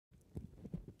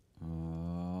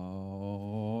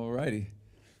righty.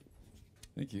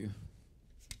 Thank you.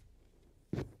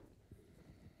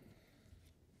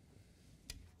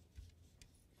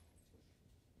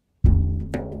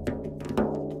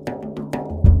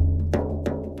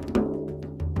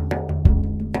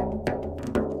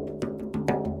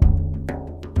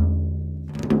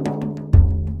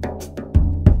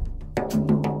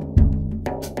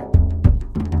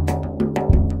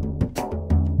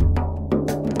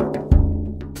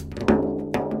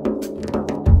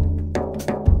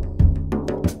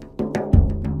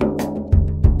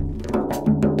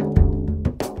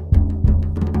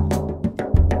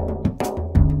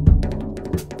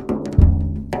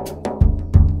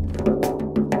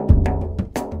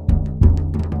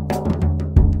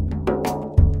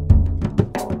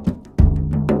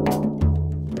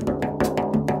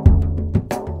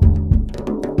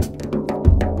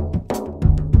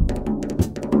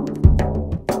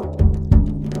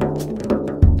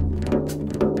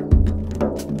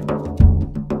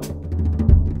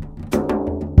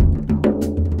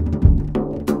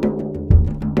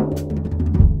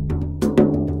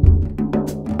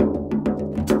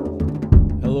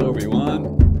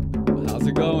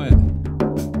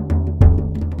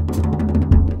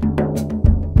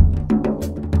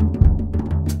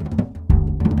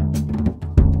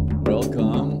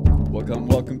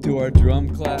 Our drum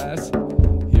class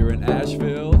here in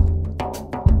Asheville,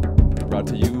 brought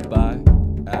to you by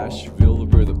Asheville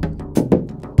Rhythm.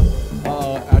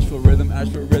 Asheville Rhythm,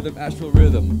 Asheville Rhythm, Asheville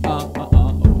Rhythm.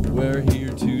 We're here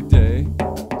today,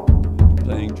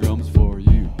 playing drums for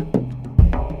you.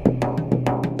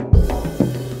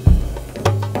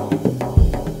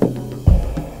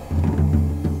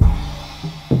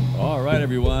 All right,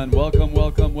 everyone, welcome,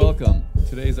 welcome, welcome.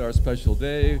 Today's our special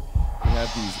day. We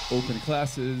have these open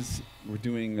classes. We're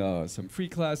doing some free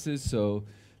classes, so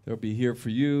they'll be here for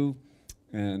you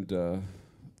and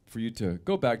for you to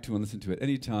go back to and listen to at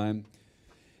any time.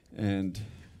 And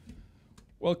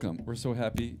welcome. We're so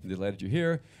happy and delighted you're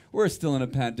here. We're still in a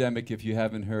pandemic, if you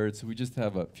haven't heard, so we just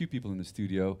have a few people in the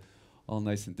studio, all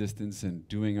nice and distance and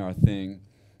doing our thing.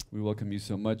 We welcome you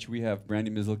so much. We have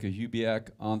Brandy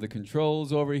Mizilka-Hubiak on the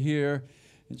controls over here.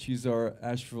 And she's our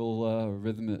Asheville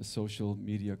Rhythm social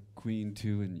media queen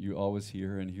too, and you always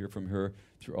hear and hear from her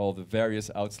through all the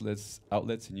various outlets,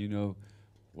 and you know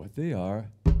what they are.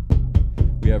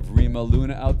 We have Rima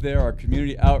Luna out there, our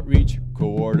community outreach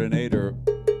coordinator.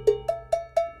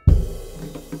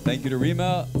 Thank you to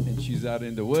Rima, and she's out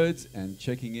in the woods and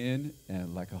checking in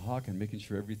and like a hawk and making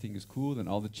sure everything is cool and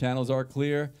all the channels are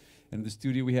clear. And in the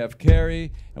studio we have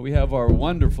Carrie, and we have our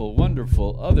wonderful,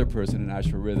 wonderful other person in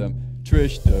Asheville Rhythm,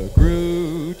 Trish the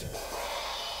Groot.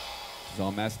 She's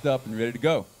all masked up and ready to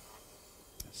go.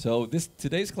 So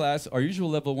today's class, our usual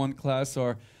level 1 class,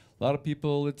 are a lot of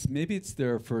people, maybe it's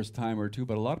their first time or two,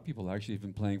 but a lot of people actually have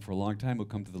been playing for a long time who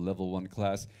come to the level 1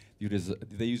 class.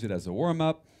 They use it as a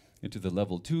warm-up into the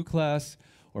level 2 class,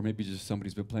 or maybe just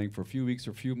somebody's been playing for a few weeks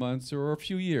or a few months or a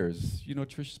few years. You know,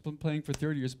 Trish's been playing for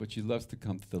 30 years, but she loves to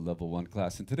come to the level 1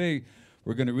 class. And today,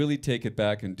 we're going to really take it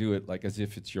back and do it like as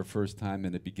if it's your first time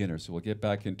and a beginner. So we'll get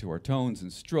back into our tones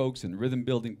and strokes and rhythm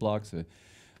building blocks,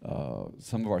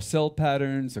 some of our cell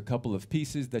patterns, a couple of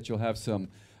pieces that you'll have some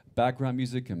background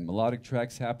music and melodic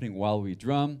tracks happening while we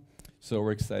drum. So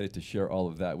we're excited to share all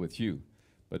of that with you.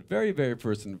 But very, very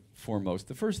first and foremost,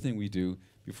 the first thing we do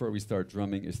before we start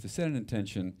drumming is to set an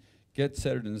intention, get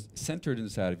centered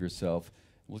inside of yourself.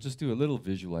 We'll just do a little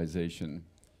visualization.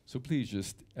 So please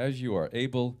just, as you are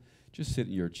able, just sit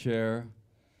in your chair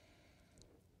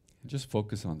and just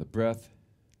focus on the breath,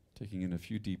 taking in a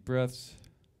few deep breaths.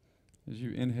 As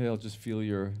you inhale, just feel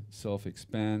yourself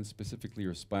expand, specifically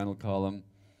your spinal column.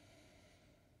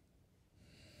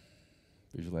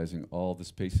 Visualizing all the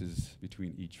spaces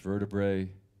between each vertebrae.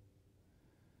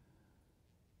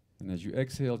 And as you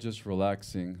exhale, just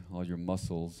relaxing all your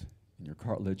muscles and your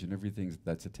cartilage and everything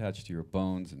that's attached to your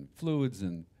bones and fluids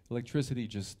and electricity,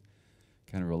 just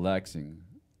kind of relaxing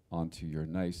onto your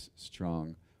nice,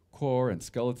 strong core and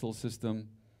skeletal system.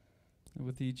 And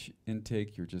with each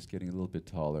intake, you're just getting a little bit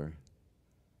taller.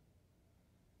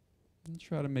 And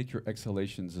try to make your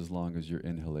exhalations as long as your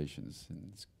inhalations.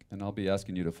 And I'll be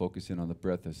asking you to focus in on the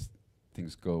breath as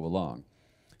things go along.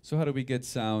 So how do we get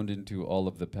sound into all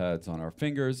of the pads on our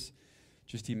fingers?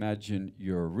 Just imagine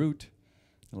your root,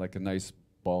 like a nice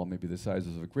ball, maybe the size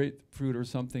of a grapefruit or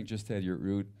something, just at your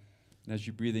root. And as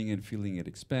you're breathing in, feeling it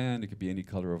expand, it could be any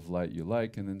color of light you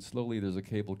like, and then slowly there's a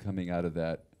cable coming out of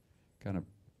that, kind of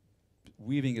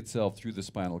weaving itself through the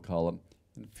spinal column,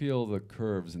 and feel the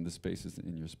curves in the spaces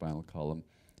in your spinal column.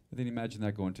 And then imagine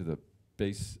that going to the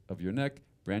base of your neck,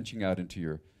 branching out into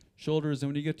your shoulders. And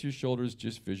when you get to your shoulders,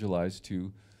 just visualize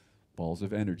 2 balls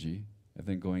of energy, and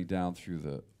then going down through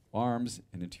the arms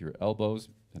and into your elbows,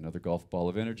 another golf ball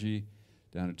of energy,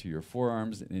 down into your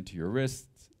forearms and into your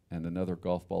wrists, and another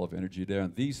golf ball of energy there.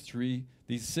 And these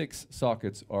 6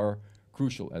 sockets are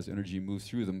crucial as energy moves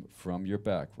through them from your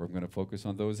back. We're going to focus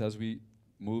on those as we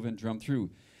move and drum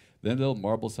through. Then little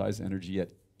marble-sized energy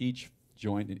at each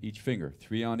joint in each finger.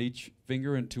 3 on each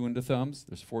finger and 2 in the thumbs.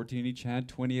 There's 14 in each hand,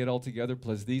 28 altogether,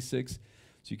 plus these 6. So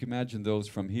you can imagine those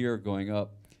from here going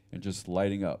up and just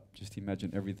lighting up. Just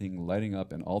imagine everything lighting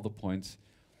up and all the points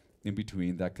in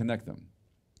between that connect them.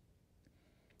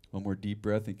 One more deep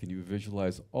breath, and can you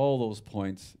visualize all those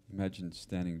points? Imagine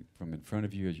standing from in front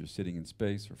of you as you're sitting in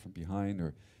space, or from behind,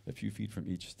 or a few feet from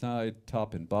each side,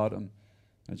 top and bottom.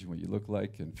 Imagine what you look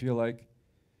like and feel like.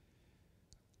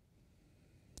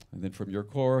 And then from your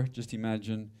core, just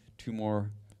imagine 2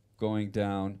 more going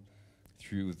down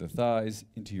through the thighs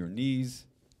into your knees,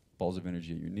 balls of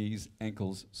energy at your knees,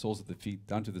 ankles, soles of the feet,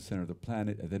 down to the center of the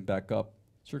planet, and then back up,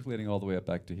 circulating all the way up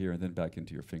back to here, and then back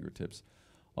into your fingertips.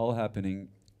 All happening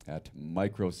at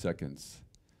microseconds.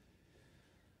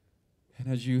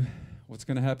 And what's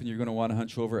going to happen, you're going to want to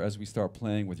hunch over as we start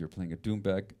playing, whether you're playing a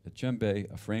doumbek, a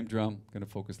djembe, a frame drum. I'm going to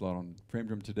focus a lot on frame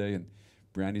drum today, and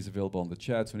Brandy's available in the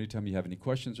chat, so anytime you have any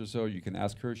questions or so, you can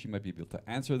ask her. She might be able to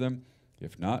answer them.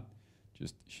 If not,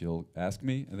 she'll ask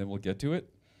me, and then we'll get to it.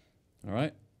 All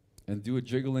right? And do a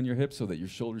jiggle in your hips so that your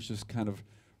shoulders just kind of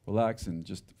relax and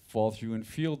just fall through, and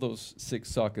feel those 6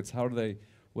 sockets.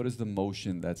 What is the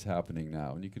motion that's happening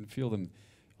now? And you can feel them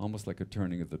almost like a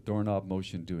turning of the doorknob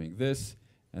motion doing this,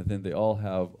 and then they all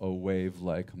have a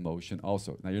wave-like motion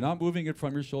also. Now, you're not moving it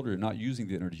from your shoulder. You're not using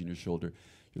the energy in your shoulder.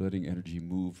 You're letting energy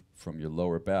move from your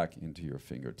lower back into your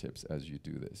fingertips as you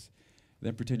do this.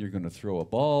 Then pretend you're going to throw a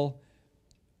ball,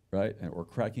 right, or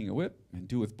cracking a whip, and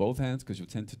do it with both hands, because you'll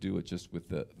tend to do it just with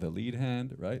the lead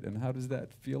hand, right? And how does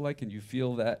that feel like? And you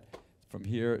feel that from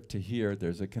here to here,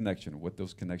 there's a connection, what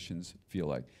those connections feel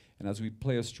like. And as we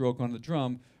play a stroke on the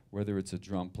drum, whether it's a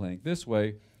drum playing this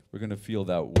way, we're going to feel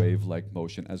that wave-like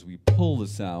motion as we pull the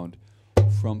sound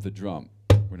from the drum.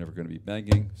 We're never going to be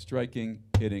banging, striking,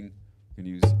 hitting. We're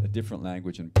going to use a different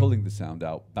language and pulling the sound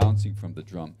out, bouncing from the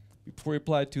drum. Before we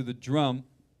apply it to the drum,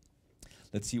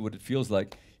 let's see what it feels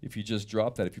like if you just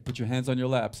drop that. If you put your hands on your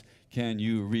laps, can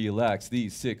you relax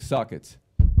these 6 sockets?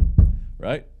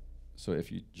 Right? So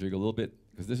if you jiggle a little bit,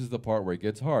 because this is the part where it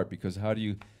gets hard, because how do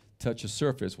you touch a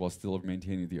surface while still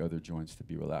maintaining the other joints to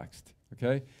be relaxed?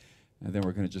 Okay? And then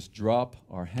we're going to just drop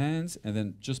our hands and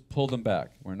then just pull them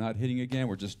back. We're not hitting again.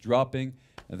 We're just dropping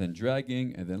and then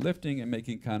dragging and then lifting and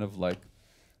making kind of like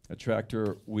a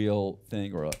tractor wheel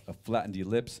thing, or a flattened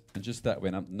ellipse. And just that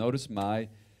way. Now notice my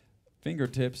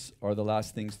fingertips are the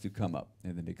last things to come up.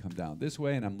 And then they come down this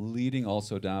way. And I'm leading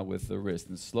also down with the wrist.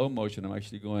 In slow motion, I'm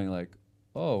actually going like,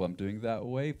 oh, I'm doing that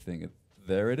wave thing.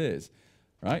 There it is,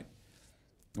 right?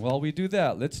 While we do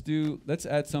that, let's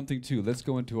add something too. Let's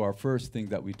go into our first thing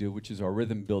that we do, which is our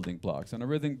rhythm building blocks. And our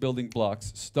rhythm building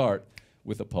blocks start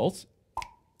with a pulse.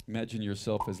 Imagine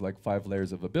yourself as like 5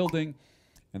 layers of a building,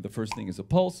 and the first thing is a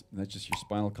pulse, and that's just your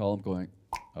spinal column going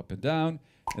up and down,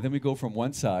 and then we go from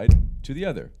one side to the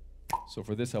other. So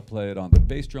for this, I'll play it on the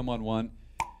bass drum on 1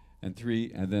 and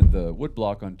 3, and then the wood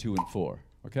block on 2 and 4,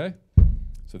 okay?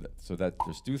 So that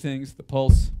there's 2 things: the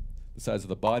pulse, the size of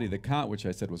the body, the count, which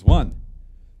I said was 1,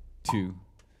 2,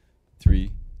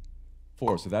 3,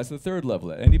 4. So that's the 3rd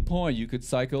level. At any point, you could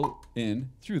cycle in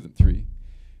through them. 3,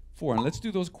 4. And let's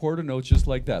do those quarter notes just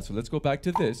like that. So let's go back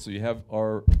to this. So you have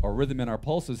our rhythm and our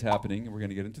pulses happening, and we're going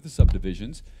to get into the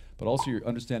subdivisions, but also you're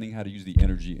understanding how to use the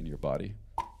energy in your body.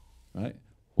 Right?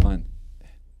 1,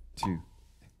 2,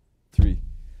 3,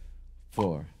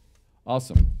 4.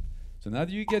 Awesome. So now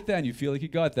that you get that and you feel like you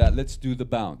got that, let's do the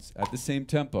bounce at the same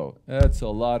tempo. That's a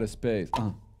lot of space.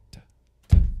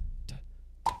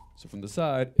 So from the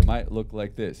side, it might look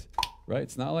like this, right?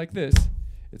 It's not like this.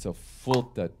 It's a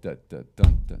full da da da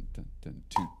dun dun dun dun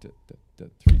 2 da da da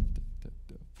 3 da da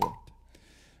da 4.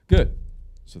 Good.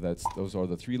 So those are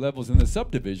the 3 levels, and the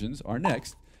subdivisions are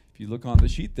next. If you look on the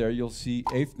sheet there, you'll see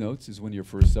 8th notes is one of your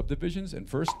first subdivisions, and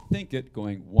first think it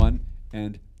going 1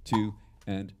 and 2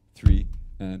 and 3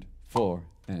 and 4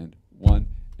 and 1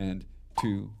 and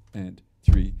 2 and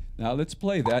 3. Now let's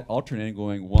play that alternating,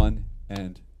 going 1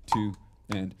 and 2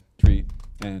 and 3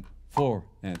 and 4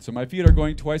 and. So my feet are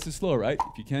going twice as slow, right?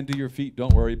 If you can't do your feet,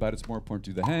 don't worry about it. It's more important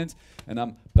to do the hands. And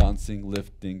I'm bouncing,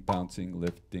 lifting, bouncing,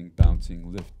 lifting,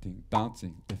 bouncing, lifting,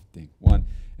 bouncing, lifting. 1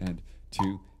 and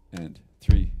 2 and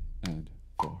 3 and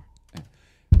 4 and.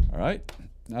 All right.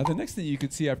 Now the next thing you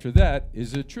can see after that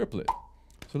is a triplet.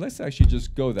 So let's actually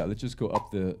just go that. Let's just go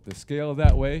up the scale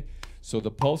that way. So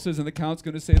the pulses and the count's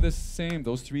going to say the same,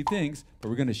 those three things, but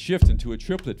we're going to shift into a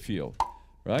triplet feel,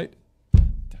 right?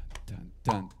 Dun,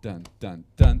 dun, dun, dun,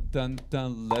 dun, dun,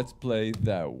 dun. Let's play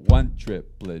that 1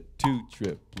 triplet, 2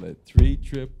 triplet, 3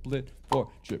 triplet, 4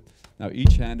 triplet. Now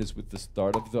each hand is with the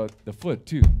start of the foot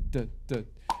too. Da, da.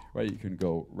 Right, you can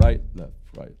go right, left,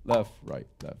 right, left, right,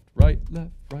 left, right,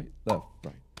 left, right, left,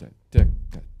 right. Da, da,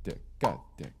 da, da, da,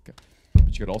 da, da.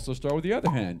 But you could also start with the other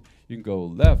hand. You can go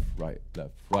left, right,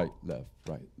 left, right, left,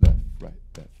 right, left, right,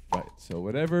 left, right. So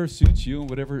whatever suits you and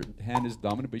whatever hand is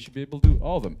dominant, but you should be able to do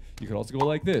all of them. You could also go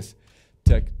like this.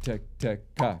 Tek, tek, tek,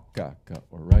 ka, ka, ka.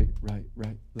 Or right, right,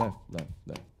 right, left, left,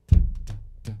 left. Ta, ta,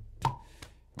 ta, ta.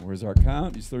 And where's our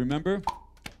count? You still remember?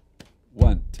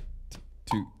 1,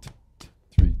 2,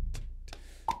 3.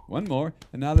 One more.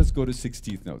 And now let's go to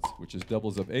 16th notes, which is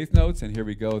doubles of 8th notes. And here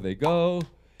we go. They go.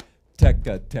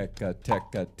 Tekka, tekka,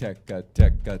 tekka, tekka,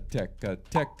 tekka, tekka,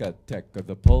 tekka, tekka.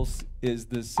 The pulse is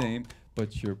the same,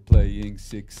 but you're playing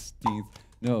 16th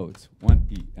notes. 1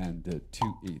 E and a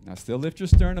 2 E. Now still lift your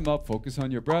sternum up, focus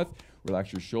on your breath,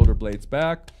 relax your shoulder blades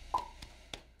back.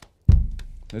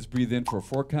 Let's breathe in for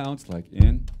 4 counts, like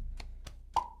in.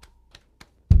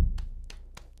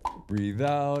 Breathe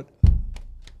out.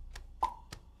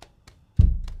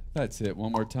 That's it.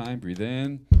 One more time. Breathe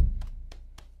in.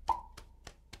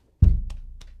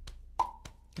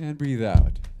 And breathe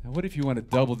out. Now what if you want to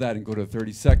double that and go to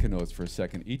 32nd notes for a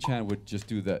second? Each hand would just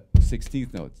do the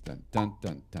 16th notes. Dun, dun,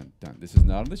 dun, dun, dun. This is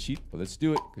not on the sheet, but let's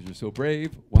do it because you're so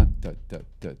brave. 1, da, da,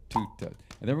 da, 2, da.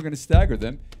 And then we're going to stagger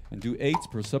them and do 8s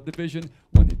per subdivision.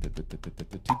 1, 2, 3,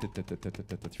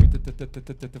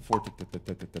 4,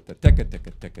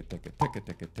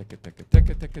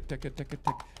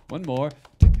 one more.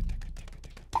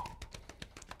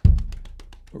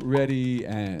 Ready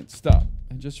and stop.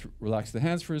 And just relax the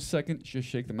hands for a second. Just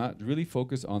shake them out. Really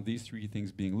focus on these 3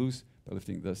 things being loose by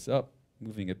lifting this up,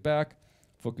 moving it back,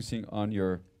 focusing on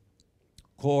your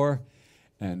core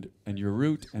and your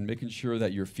root, and making sure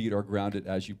that your feet are grounded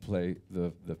as you play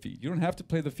the feet. You don't have to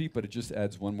play the feet, but it just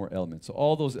adds one more element. So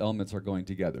all those elements are going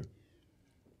together.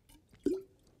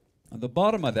 On the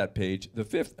bottom of that page, the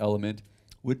 5th element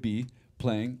would be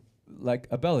playing like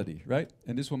a melody, right?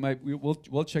 And this one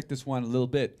we'll check this one a little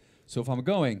bit. So if I'm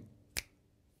going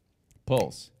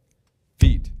pulse,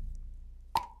 feet,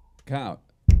 count,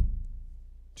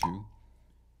 2,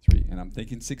 3, and I'm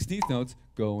thinking 16th notes,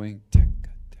 going tek,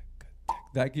 tek, tek.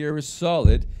 That gear is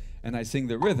solid, and I sing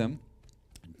the rhythm,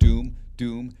 doom,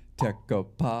 doom, tekka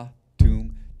pa,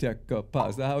 doom, tekka pa.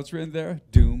 Is that how it's written there?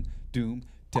 Doom, doom,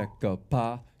 tekka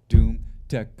pa, doom,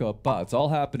 tekka pa. It's all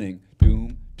happening.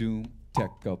 Doom, doom,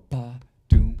 tekka pa,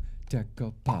 doom,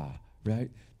 tekka pa,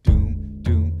 right? Doom,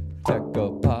 doom,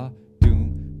 tekka pa,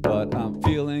 doom. What I'm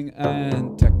feeling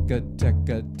and tekka,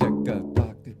 tekka, tekka,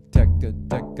 pa, tekka,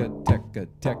 tekka, tekka,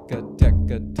 tekka,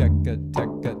 tekka, tekka,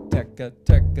 tekka, tekka,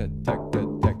 tekka, tekka,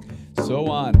 tekka. So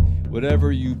on.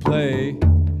 Whatever you play,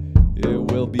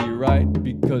 it will be right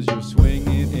because you're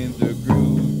swinging in the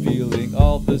groove, feeling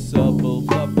all the supple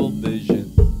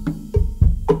vision.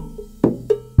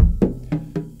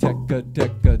 Tekka,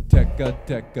 tekka, tekka,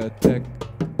 tekka, tekka.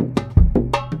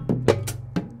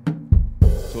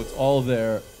 So it's all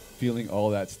there, feeling all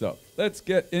that stuff. Let's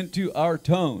get into our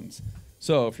tones.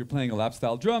 So if you're playing a lap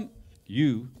style drum,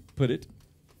 you put it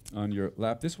on your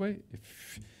lap this way.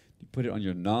 If you put it on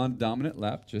your non-dominant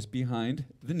lap, just behind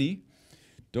the knee.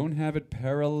 Don't have it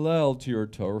parallel to your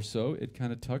torso. It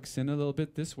kind of tucks in a little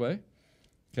bit this way.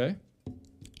 Okay?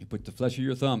 You put the flesh of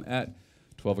your thumb at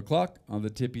 12 o'clock on the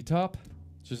tippy top,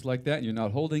 just like that. You're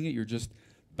not holding it, you're just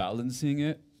balancing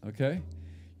it. Okay?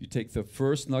 You take the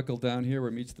first knuckle down here where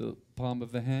it meets the palm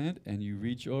of the hand, and you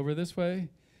reach over this way.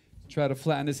 Try to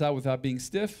flatten this out without being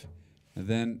stiff, and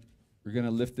then we're going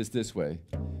to lift this way.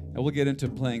 And we'll get into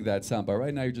playing that sound, but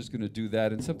right now you're just going to do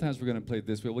that, and sometimes we're going to play it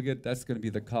this way. That's going to be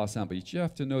the ka sound, but you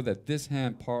have to know that this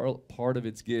hand, part of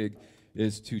its gig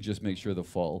is to just make sure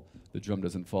the drum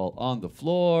doesn't fall on the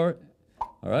floor.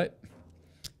 All right?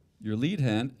 Your lead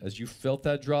hand, as you felt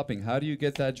that dropping, how do you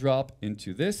get that drop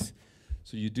into this?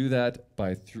 So you do that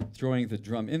by throwing the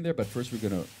drum in there, but first we're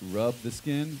going to rub the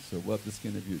skin. So rub the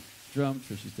skin of your drum.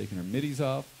 So she's taking her middies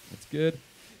off. That's good.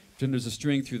 Then there's a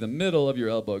string through the middle of your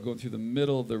elbow, going through the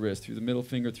middle of the wrist, through the middle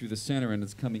finger, through the center, and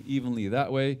it's coming evenly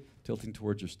that way, tilting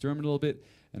towards your sternum a little bit.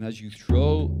 And as you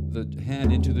throw the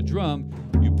hand into the drum,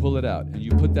 you pull it out. And you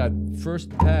put that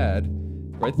first pad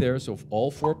right there, so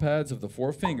all 4 pads of the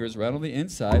 4 fingers right on the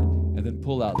inside, and then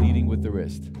pull out, leading with the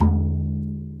wrist.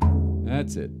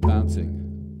 That's it. Bouncing.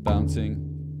 Bouncing.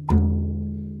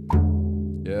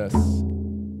 Yes.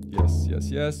 Yes, yes,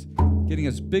 yes. Getting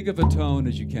as big of a tone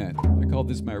as you can. I call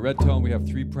this my red tone. We have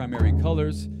 3 primary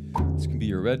colors. This can be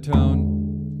your red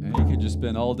tone, and you can just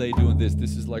spend all day doing this.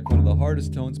 This is like one of the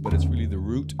hardest tones, but it's really the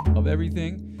root of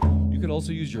everything. You could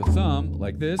also use your thumb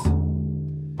like this.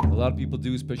 A lot of people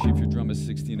do, especially if your drum is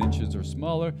 16 inches or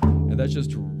smaller, and that's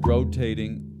just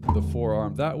rotating the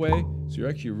forearm that way. So you're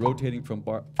actually rotating from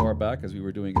far back as we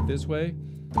were doing it this way.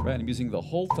 Right, I'm using the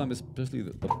whole thumb, especially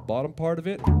the bottom part of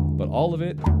it, but all of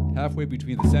it halfway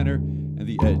between the center and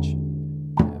the edge.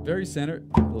 Very center,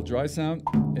 a little dry sound,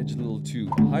 edge a little too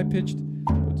high-pitched,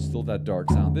 but still that dark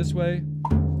sound this way.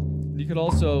 And you could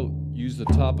also use the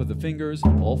top of the fingers,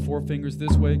 all 4 fingers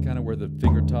this way, kind of where the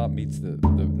finger top meets the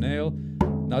nail.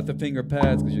 Not the finger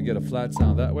pads, because you get a flat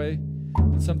sound that way.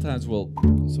 And sometimes so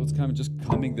it's kind of just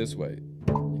coming this way,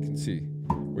 you can see.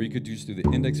 Or you could just do the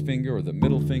index finger or the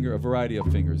middle finger, a variety of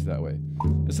fingers that way.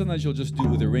 And sometimes you'll just do it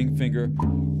with a ring finger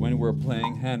when we're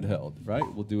playing handheld, right?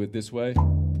 We'll do it this way.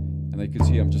 And you can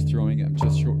see I'm just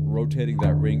rotating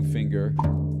that ring finger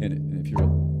in it. And if you're a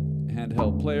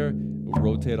handheld player, we'll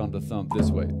rotate on the thumb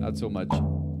this way. Not so much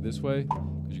this way,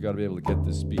 because you got to be able to get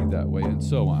the speed that way, and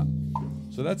so on.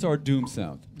 So that's our doom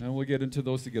sound. And we'll get into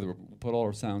those together. We'll put all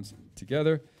our sounds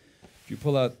together. If you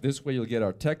pull out this way, you'll get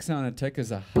our tech sound, and tech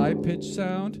is a high-pitched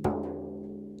sound.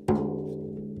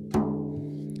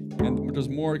 And there's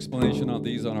more explanation on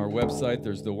these on our website.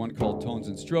 There's the one called Tones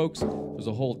and Strokes. There's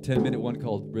a whole 10-minute one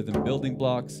called Rhythm Building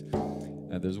Blocks.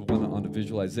 And there's one on the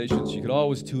visualizations. You could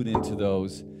always tune into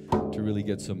those to really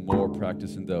get some more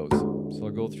practice in those. So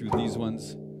I'll go through these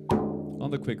ones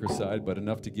on the quicker side, but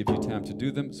enough to give you time to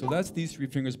do them. So that's these 3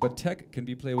 fingers, but tech can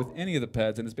be played with any of the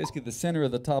pads, and it's basically the center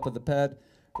of the top of the pad,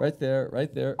 right there,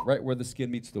 right where the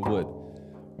skin meets the wood,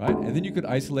 right? And then you could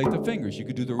isolate the fingers. You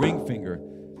could do the ring finger.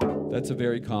 That's a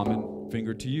very common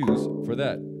finger to use for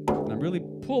that. And I'm really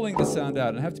pulling the sound out,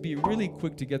 and I have to be really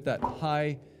quick to get that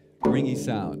high, ringy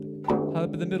sound. How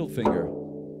about the middle finger?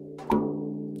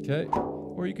 Okay?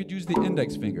 Or you could use the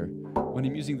index finger. When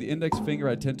I'm using the index finger,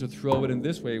 I tend to throw it in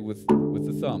this way with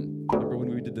the thumb. Remember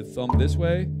when we did the thumb this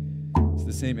way? It's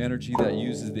the same energy that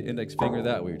uses the index finger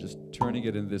that way. You're just turning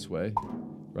it in this way,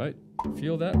 right?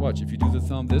 Feel that? Watch. If you do the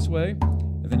thumb this way,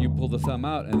 and then you pull the thumb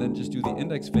out, and then just do the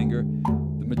index finger,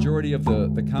 the majority of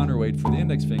the counterweight for the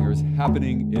index finger is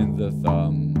happening in the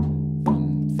thumb,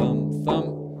 thumb, thumb,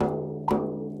 thumb.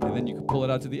 And then you can pull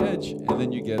it out to the edge, and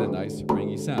then you get a nice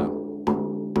ringy sound.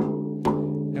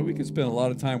 And we can spend a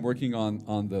lot of time working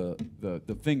on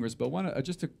the fingers, but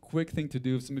just a quick thing to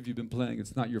do, if some of you have been playing,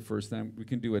 it's not your first time, we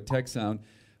can do a tech sound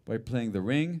by playing the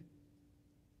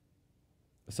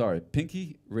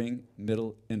pinky, ring,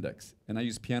 middle, index. And I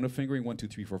use piano fingering, 1, 2,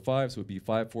 3, 4, 5, so it would be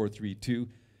 5, 4, 3, 2,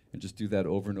 and just do that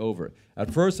over and over.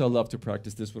 At first, I love to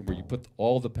practice this one where you put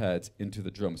all the pads into the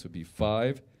drum. So it would be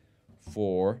 5,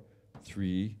 4,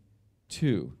 3,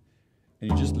 2.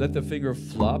 And you just let the finger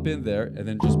flop in there, and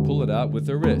then just pull it out with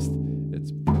the wrist.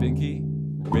 It's pinky,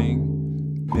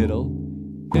 ring, middle,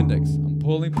 index. I'm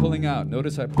pulling out.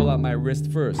 Notice I pull out my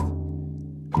wrist first.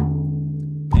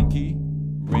 Pinky,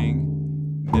 ring,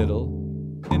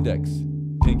 middle, index.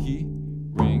 Pinky,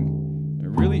 ring.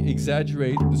 And really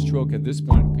exaggerate the stroke at this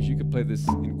point, because you can play this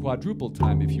in quadruple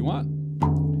time if you want.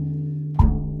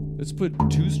 Let's put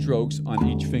 2 strokes on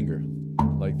each finger,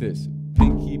 like this.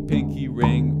 Pinky, pinky,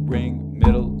 ring, ring,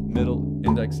 middle, middle,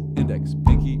 index, index.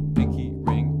 Pinky, pinky,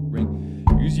 ring, ring.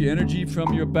 Use your energy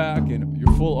from your back and your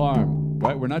full arm,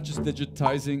 right? We're not just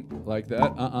digitizing like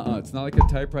that. It's not like a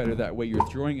typewriter that way. You're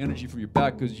throwing energy from your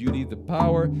back because you need the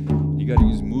power. You got to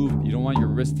use move. You don't want your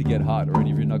wrist to get hot or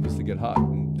any of your knuckles to get hot.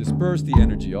 And disperse the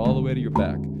energy all the way to your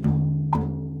back.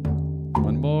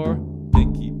 One more.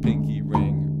 Pinky, pinky,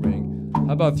 ring, ring.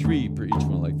 How about 3 per each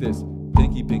one like this?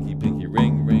 Pinky, pinky, pinky,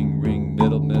 ring, ring, ring,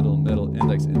 middle, middle, middle,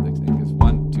 index, index, index.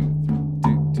 1, 2,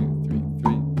 3, 2, 2, 3,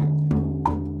 3,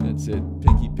 2. That's it.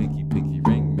 Pinky, pinky, pinky,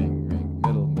 ring, ring, ring,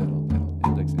 middle, middle, middle,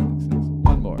 index, index, index.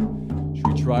 One more. Should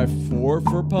we try 4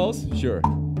 for pulse? Sure.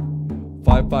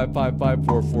 5, 5, 5, 5,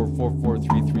 4, 4, 4, 4,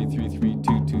 3, 3, 3, 3,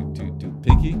 2, 2, 2, 2.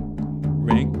 Pinky,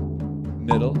 ring,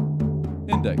 middle,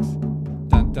 index.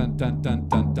 Dun, dun, dun, dun,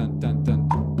 dun, dun, dun, dun.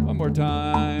 One more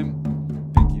time.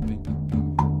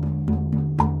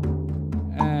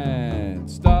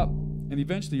 Stop, and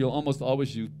eventually you'll almost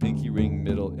always use pinky, ring,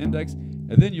 middle, index,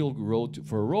 and then you'll roll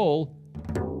for a roll.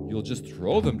 You'll just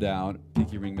throw them down,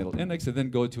 pinky, ring, middle, index, and then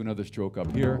go to another stroke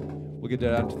up here. We'll get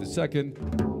that out to the second,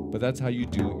 but that's how you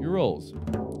do your rolls.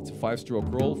 It's a 5-stroke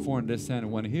roll, 4 in this hand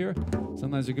and 1 here.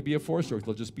 Sometimes it could be a 4-stroke.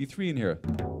 There'll just be 3 in here.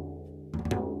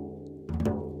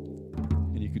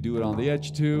 And you could do it on the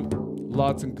edge too.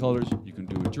 Lots of colors. You can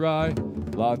do it dry.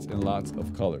 Lots and lots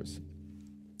of colors.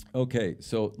 Okay,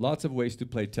 so lots of ways to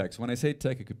play tech. So when I say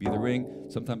tech, it could be the ring.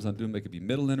 Sometimes on doom, it could be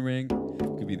middle and ring.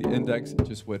 It could be the index,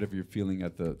 just whatever you're feeling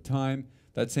at the time.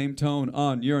 That same tone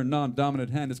on your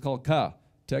non-dominant hand is called ka,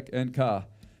 tech and ka.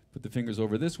 Put the fingers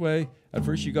over this way. At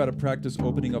first, you got to practice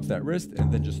opening up that wrist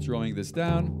and then just throwing this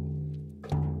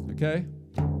down. Okay?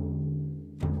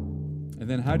 And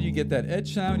then how do you get that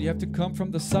edge sound? You have to come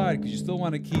from the side because you still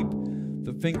want to keep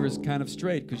the fingers kind of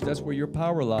straight because that's where your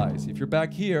power lies. If you're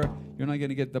back here, you're not going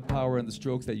to get the power and the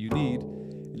strokes that you need.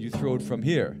 And you throw it from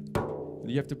here. And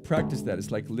you have to practice that.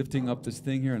 It's like lifting up this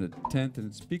thing here in a tent and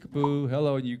it's peekaboo,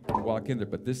 hello, and you walk in there.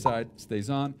 But this side stays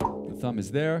on. The thumb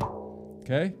is there.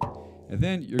 Okay? And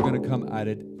then you're going to come at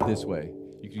it this way.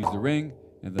 You can use the ring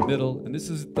and the middle, and this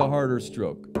is the harder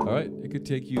stroke. All right? It could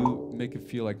take you, make it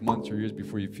feel like months or years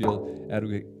before you feel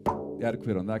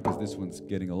adequate on that because this one's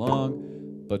getting along.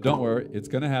 But don't worry, it's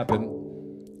going to happen.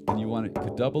 And you want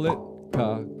to double it.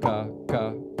 Ka, ka,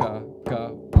 ka, ka, ka.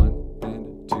 1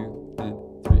 and 2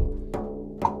 and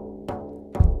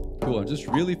 3. Cool. And just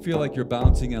really feel like you're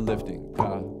bouncing and lifting.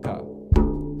 Ka, ka.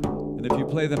 And if you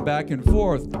play them back and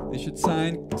forth, they should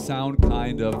sound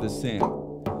kind of the same.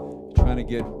 Trying to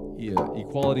get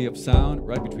equality of sound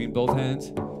right between both hands.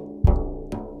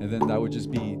 And then that would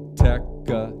just be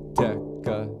tekka,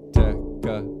 tekka,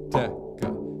 tekka,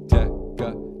 tekka,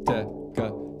 tekka, tekka,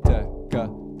 tekka,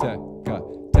 tekka,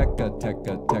 tekka,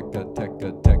 tekka, tekka, tekka,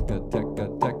 tekka, tekka,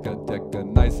 tekka, tekka.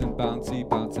 Nice and bouncy,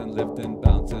 bounce and lifting,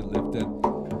 bounce and lifting.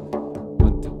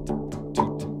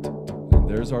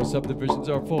 There's our subdivisions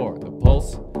are for the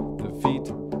pulse, the feet,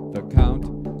 the count,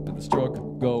 and the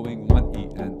stroke going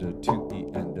 1E and a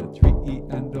 2E and a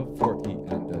 3E and a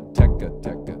 4E and a tekka,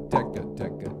 tekka, tekka,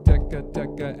 tekka, tekka,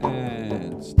 tekka,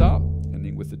 and stop.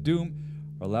 Ending with the doom,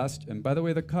 our last, and by the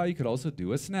way, the ka, you could also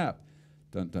do a snap.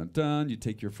 Dun, dun, dun, you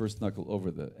take your first knuckle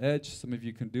over the edge. Some of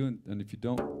you can do, and if you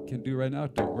can do right now,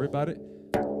 don't worry about it.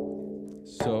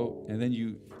 So, and then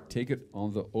you take it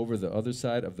on over the other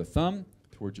side of the thumb,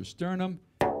 towards your sternum.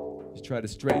 You try to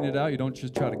straighten it out. You don't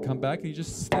just try to come back, and you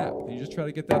just snap. And you just try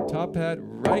to get that top pad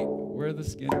right where the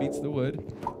skin meets the wood.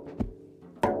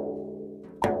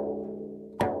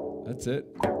 That's it.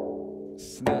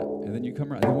 Snap. And then you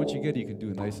come around. And once you get it, you can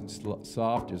do it nice and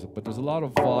soft. But there's a lot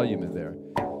of volume in there.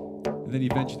 And then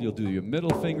eventually you'll do your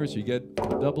middle finger, so you get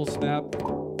a double snap.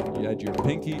 You add your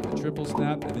pinky, a triple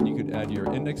snap, and then you could add your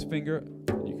index finger.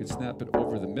 And you can snap it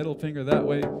over the middle finger that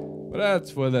way. But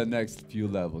that's for the next few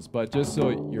levels. But just so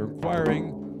you're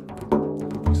inquiring,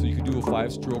 so you can do a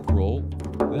 5-stroke roll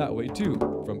that way too,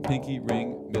 from pinky,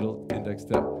 ring, middle, index,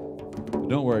 step. But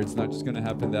don't worry, it's not just going to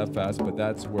happen that fast, but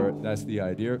that's the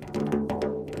idea.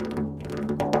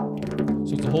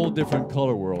 So it's a whole different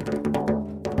color world.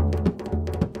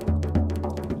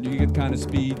 And you can get kind of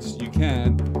speeds you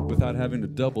can without having to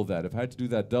double that. If I had to do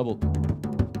that double,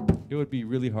 it would be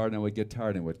really hard and I would get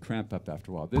tired and would cramp up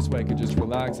after a while. This way I could just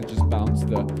relax and just bounce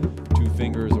the 2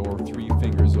 fingers or 3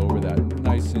 fingers over that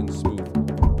nice and smooth.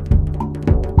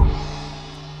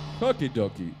 Okie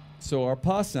dokie. So our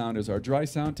pa sound is our dry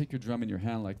sound. Take your drum in your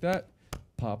hand like that.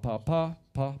 Pa, pa, pa,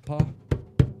 pa, pa.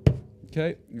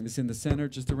 Okay, and it's in the center,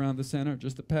 just around the center,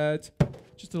 just the pads.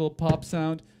 Just a little pop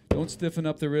sound. Don't stiffen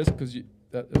up the wrist because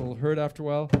it'll hurt after a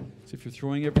while. So if you're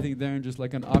throwing everything there and just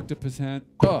like an octopus hand,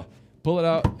 pull it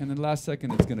out, and then last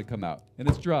second it's going to come out. And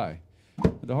it's dry.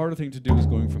 And the harder thing to do is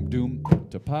going from doom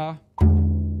to pa.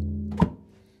 Doom,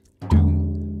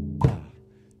 pa,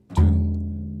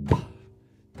 doom, pa,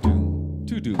 doom.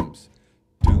 2 dooms.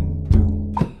 Doom,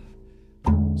 doom, pa.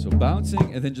 So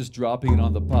bouncing and then just dropping it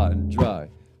on the pa and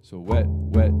dry. So wet,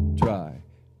 wet, dry.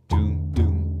 Doom,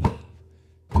 doom, pa.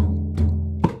 Doom,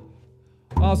 doom,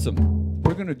 pa. Awesome.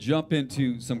 We're going to jump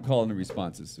into some call and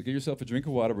responses. So get yourself a drink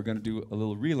of water. We're going to do a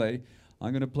little relay.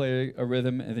 I'm going to play a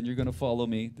rhythm, and then you're going to follow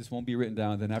me. This won't be written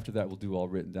down. Then after that, we'll do all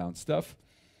written down stuff.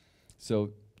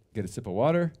 So get a sip of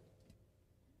water.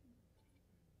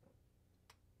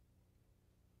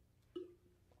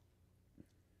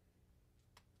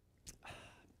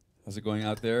 How's it going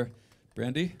out there,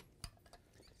 Brandy?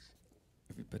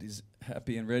 Everybody's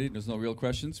happy and ready. There's no real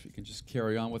questions. We can just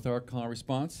carry on with our call and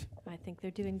response. I think they're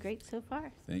doing great so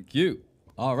far. Thank you.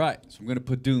 All right. So I'm going to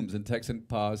put dooms and techs and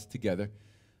pas together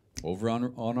over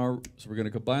on our. So we're going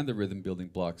to combine the rhythm building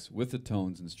blocks with the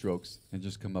tones and strokes and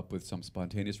just come up with some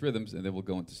spontaneous rhythms, and then we'll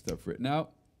go into stuff written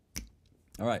out.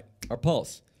 All right. Our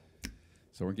pulse.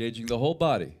 So we're engaging the whole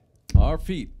body. Our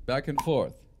feet back and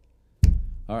forth.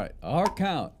 All right. Our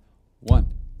count. 1,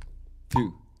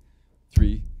 2,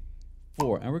 3,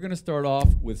 4. And we're going to start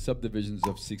off with subdivisions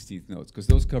of 16th notes because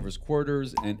those covers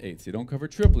quarters and eighths. They don't cover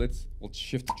triplets. We'll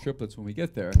shift to triplets when we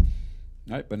get there.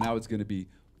 All right, but now it's going to be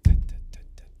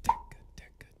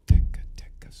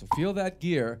So feel that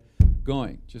gear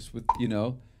going, just with, you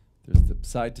know, there's the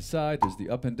side to side, there's the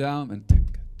up and down, and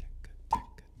tekka,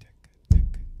 tekka, tekka, tekka,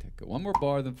 tekka, tekka. One more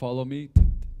bar, then follow me.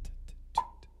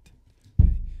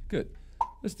 Good.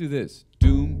 Let's do this.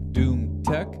 Doom, doom,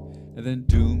 tek, and then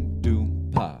doom,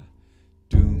 doom, pa.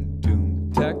 Doom,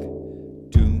 doom, tek,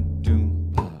 doom,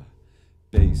 doom, pa.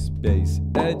 Bass, bass,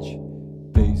 edge,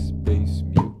 bass, bass,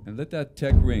 mute. And let that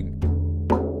tek ring.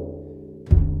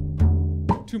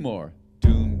 Two more.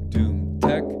 Doom, doom,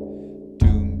 tek,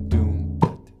 doom, doom,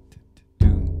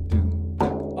 doom, doom,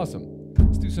 tek. Awesome.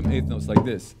 Let's do some eighth notes like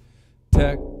this.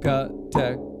 Tekka,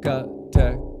 tekka,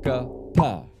 tekka,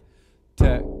 pa.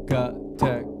 Tekka,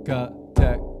 tekka,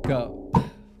 tekka, pa.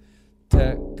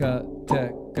 Tekka,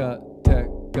 tekka,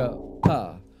 tekka,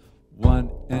 pa. 1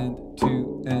 and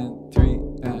 2 and 3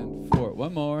 and 4.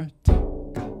 One more.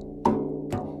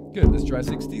 Tekka. Good. Let's try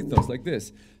 16th notes like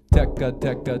this. Tekka,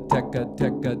 tekka, tekka,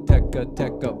 tekka, tekka,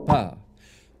 tekka, pa.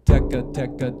 Tekka,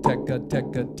 tekka, tekka,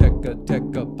 tekka, tekka,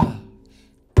 tekka, pa.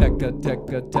 Tekka,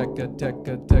 tekka, tekka,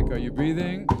 tekka, tekka. Are you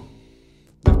breathing?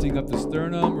 Lifting up the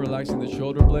sternum, relaxing the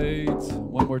shoulder blades.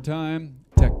 One more time.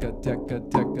 Tekka, tekka,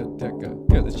 tekka, tekka.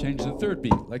 Good, let's change the third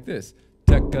beat like this.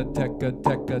 Tekka, tekka,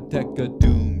 tekka, tekka,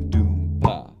 doom, doom,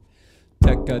 pa.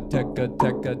 Tekka, tekka,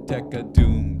 tekka, tekka,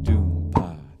 doom, doom,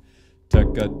 pa.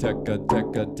 Tekka, tekka,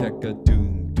 tekka, tekka,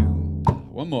 doom, doom, pa.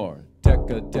 One more.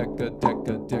 Tekka, tekka,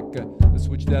 tekka, tekka. Let's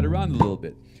switch that around a little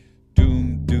bit.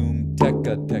 Doom, doom,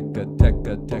 tekka, tekka,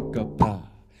 tekka, tekka, pa.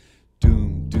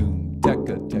 Doom, doom,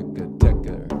 tekka, tekka,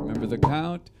 tekka. Remember the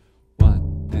count?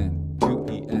 1 and 2,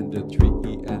 E and a 3,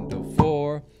 E and a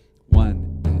 4.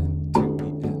 1 and 2, E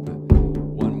and a.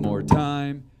 One more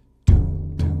time.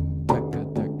 Doom, doom, tekka,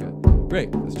 tekka.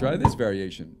 Great. Let's try this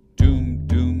variation. Doom,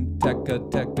 doom, tekka,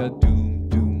 tekka, doom,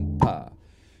 doom, pa.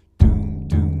 Doom,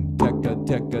 doom, tekka,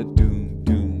 tekka, doom,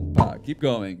 doom, pa. Keep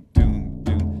going. Doom,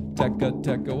 doom, tekka,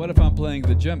 tekka. What if I'm playing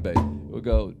the djembe? We'll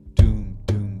go doom,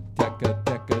 doom, tekka,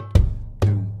 tekka,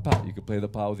 doom, pa. You can play the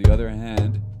pa with the other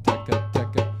hand. Tekka,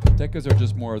 tekka. Tekkas are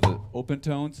just more of the open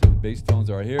tones. The bass tones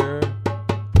are here.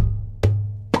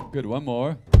 Good, one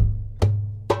more.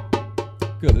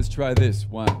 Good, let's try this.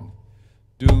 1.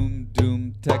 Doom,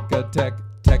 doom, tekka, tek,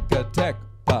 tekka, tek,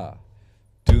 pa.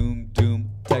 Doom, doom,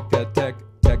 tekka, tek,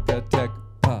 tekka, tek,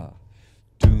 pa.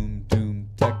 Doom, doom,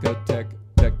 tekka, tek,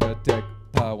 tekka, tek,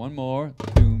 pa. One more.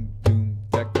 Doom, doom,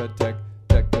 tekka, tek,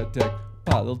 tekka, tek,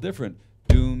 pa. A little different.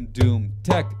 Doom, doom,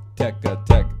 tek, tekka,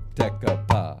 tek, tekka,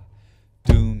 pa.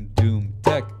 Doom, doom,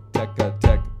 tek, tekka,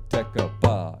 tek, tekka,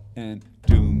 pa. And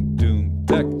doom, doom,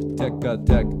 tek, tekka,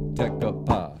 tek, tekka,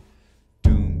 pa.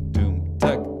 Doom, doom,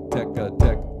 tek, tekka,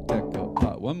 tek, tekka,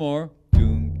 pa. One more.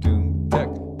 Doom, doom, tek,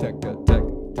 tekka, tek,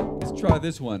 tek. Let's try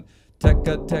this one.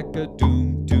 Tekka, tekka,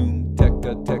 doom, doom,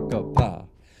 tekka, tekka, pa.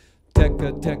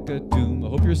 Tekka, tekka, doom. I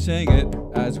hope you're saying it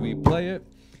as we play it.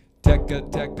 Tekka,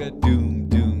 tekka, doom,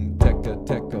 doom, tekka,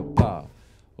 tekka, pa.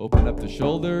 Open up the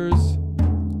shoulders.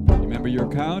 Remember your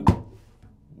count.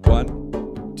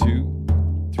 1,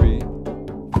 2, 3,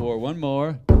 4. One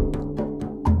more.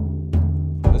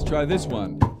 Let's try this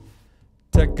one.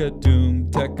 Tekka,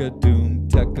 doom, tekka, doom,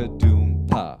 tekka, doom,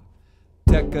 pa.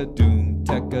 Tekka, doom,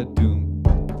 tekka, doom.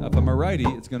 Now if I'm a righty,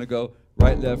 it's going to go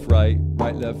right, left, right,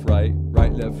 right, left, right,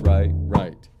 right, left, right,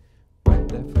 right.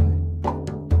 Right, left, right.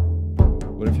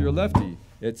 What if you're a lefty?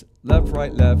 It's left,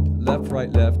 right, left, left,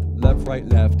 right, left, left, right,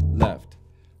 left, left.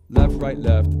 Left, right,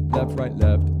 left, left, right,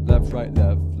 left, left, right,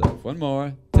 left, left. One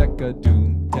more. Tekka,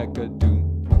 doom, tekka,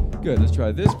 doom. Good, let's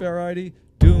try this variety.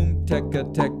 Doom, tekka,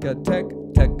 tekka, tek,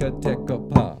 tekka, tekka,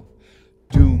 pa.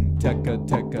 Doom, tekka,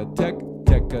 tekka, tek,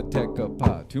 tekka, tekka,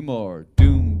 pa. 2 more.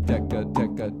 Doom, tekka,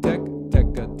 tekka, tek,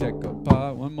 tekka, tekka,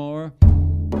 pa. One more.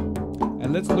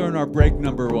 And let's learn our break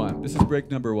number 1. This is break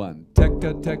number 1.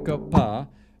 Tekka, tekka, pa.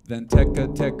 Then tekka,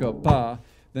 tekka, pa.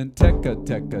 Then tekka,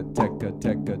 tekka, tekka,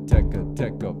 tekka, tekka,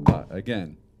 tekka, pa.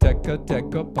 Again. Tekka,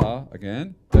 tekka, pa.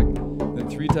 Again. Then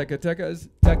 3 tekka, tekkas.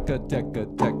 Tekka, tekka,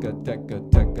 tekka, tekka,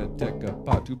 tekka, tekka,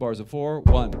 pa. 2 bars of 4.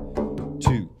 1,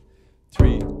 2,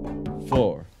 3,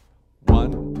 4.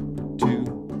 1, 2,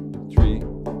 3,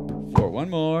 4. One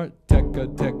more. Tekka,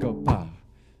 tekka, pa.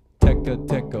 Tekka,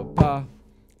 tekka, pa.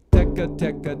 Tekka,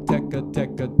 tekka, tekka,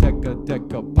 tekka, tekka,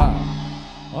 tekka, pa.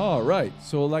 All right,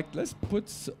 so let's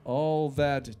put all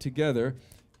that together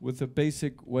with a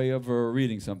basic way of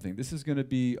reading something. This is going to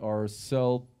be our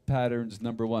cell patterns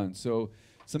number 1. So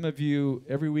some of you,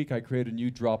 every week I create a new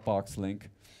Dropbox link.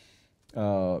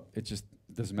 It just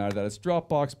doesn't matter that it's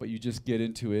Dropbox, but you just get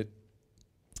into it,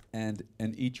 and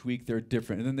each week they're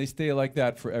different. And then they stay like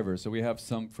that forever. So we have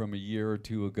some from a year or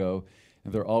 2 ago,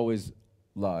 and they're always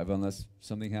live unless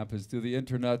something happens to the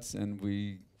internets and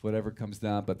we whatever comes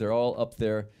down, but they're all up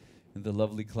there in the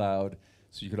lovely cloud,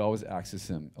 so you could always access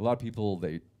them. A lot of people,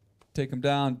 they take them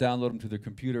down, download them to their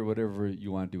computer, whatever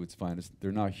you want to do, it's fine.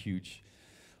 They're not huge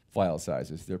file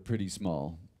sizes. They're pretty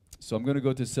small. So I'm going to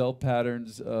go to cell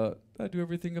patterns. Did I do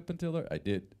everything up until there? I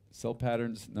did. Cell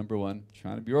patterns, number 1.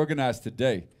 Trying to be organized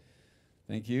today.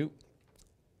 Thank you.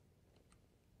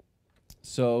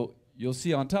 So you'll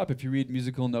see on top, if you read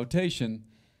musical notation,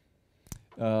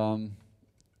 oh,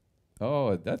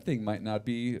 that thing might not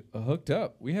be hooked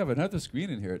up. We have another screen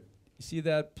in here. You see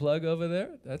that plug over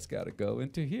there? That's got to go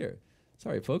into here.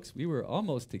 Sorry, folks. We were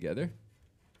almost together.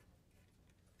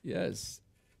 Yes.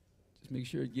 Just make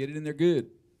sure you get it in there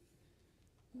good.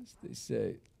 As they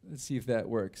say. Let's see if that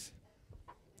works.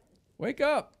 Wake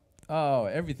up. Oh,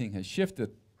 everything has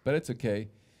shifted, but it's okay.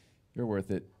 You're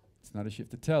worth it. It's not a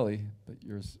shifted telly, but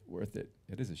you're worth it.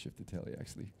 It is a shifted telly,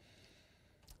 actually.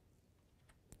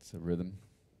 It's a rhythm.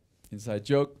 Inside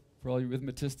joke for all you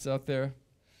rhythmatists out there.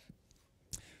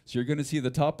 So you're going to see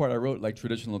the top part I wrote like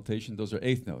traditional notation. Those are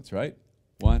eighth notes, right?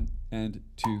 1 and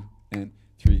 2 and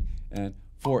 3 and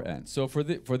 4 and. So for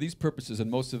these purposes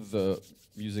and most of the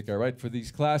music I write for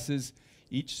these classes,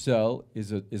 each cell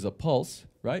is a pulse,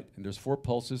 right? And there's 4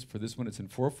 pulses. For this one, it's in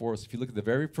 4/4. So if you look at the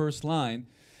very first line,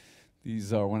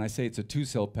 these are, when I say it's a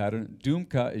 2-cell pattern,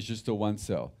 doom-ka is just a 1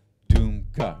 cell.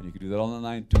 Doom-ka. You can do that all in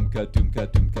line. Doom-ka, doom-ka,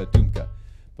 doom-ka, doom-ka.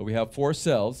 But we have 4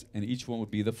 cells, and each one would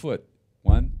be the foot.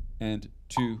 1 and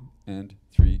 2 and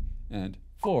 3 and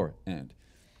 4 and.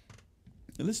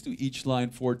 And let's do each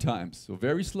line 4 times. So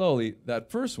very slowly,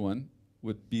 that first one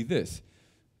would be this.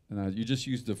 And you just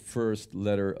use the first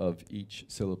letter of each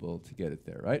syllable to get it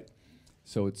there, right?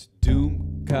 So it's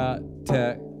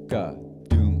doom-ka-te-ka,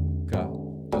 doom-ka.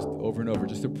 Just over and over,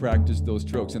 just to practice those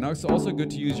strokes. And it's also good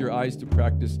to use your eyes to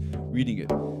practice reading it.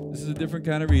 This is a different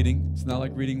kind of reading. It's not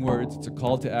like reading words. It's a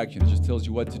call to action. It just tells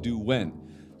you what to do when.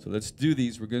 So let's do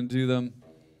these. We're going to do them.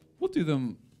 We'll do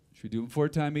them. Should we do them 4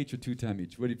 times each or 2 times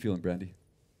each? What are you feeling, Brandy?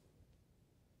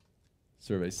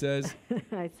 Survey says.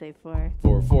 I'd say 4.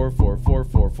 4, 4, 4, 4,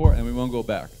 4, 4, and we won't go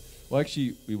back. Well,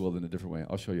 actually, we will in a different way.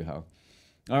 I'll show you how.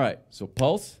 All right, so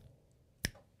pulse.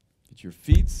 Get your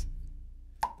feet.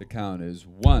 The count is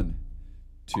 1,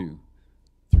 2,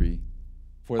 3,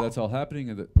 4. That's all happening,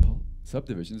 and the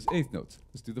subdivision is eighth notes.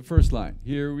 Let's do the first line.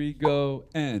 Here we go,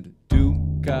 and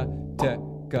doom, ka, te,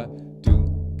 ka,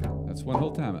 doom, ka. That's one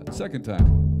whole time. Second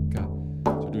time, ka.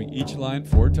 So we're doing each line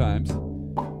 4 times.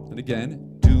 And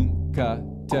again, doom, ka,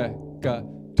 te, ka,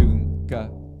 doom, ka,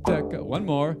 te, ka. One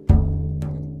more.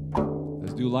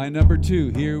 Let's do line number 2.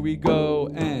 Here we go,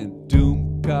 and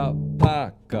doom, ka,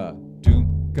 pa, ka,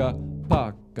 doom, ka,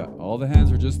 pa, ka. All the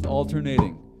hands are just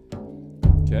alternating.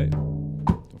 Okay.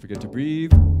 Don't forget to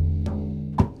breathe.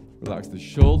 Relax the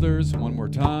shoulders. One more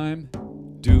time.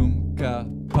 Doom, ka,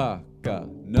 pa, ka.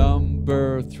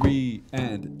 Number 3,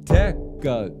 and te,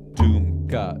 ka, doom,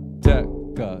 ka, te,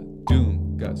 ka,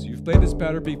 doom, ka. So you've played this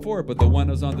pattern before, but the 1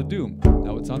 was on the doom.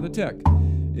 Now it's on the tech.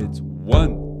 It's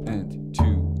 1 and 2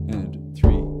 and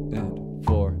 3 and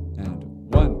 4 and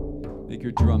 1. Make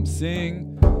your drum sing.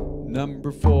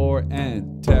 Number 4,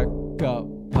 and te, ka,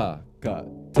 pa, ka,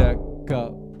 te,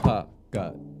 ka, pa,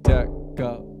 ka, te,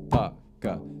 ka, pa,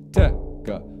 ka, te,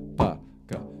 ka, pa,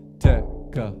 ka, te,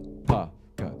 ka, pa,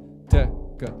 ka, te,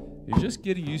 ka. You're just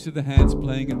getting used to the hands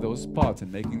playing in those spots and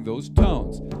making those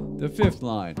tones. The 5th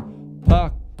line,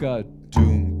 pa, ka,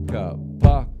 doom, ka,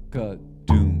 pa, ka,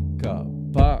 doom, ka,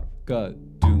 pa, ka,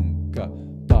 doom, ka,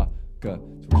 pa, ka.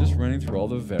 So we're just running through all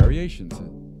the variations.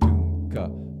 Doom, ka,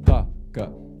 pa, ka.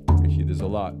 Actually, there's a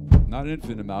lot. Not an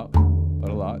infinite amount, but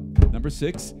a lot. Number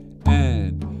 6,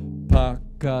 and pa,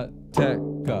 ka, te,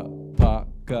 ka, pa,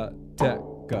 ka, te,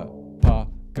 ka, pa,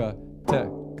 ka, te,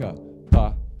 ka,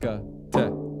 pa, ka, te,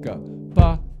 ka,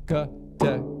 pa, ka,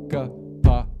 te, ka,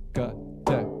 pa, ka,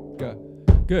 te, ka.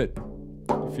 Good.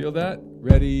 You feel that?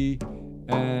 Ready,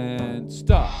 and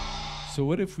stop. So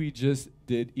what if we just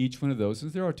did each one of those?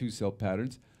 Since there are 2-cell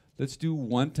patterns, let's do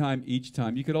 1 time each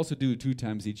time. You could also do 2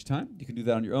 times each time. You can do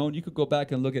that on your own. You could go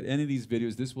back and look at any of these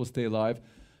videos. This will stay live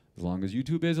as long as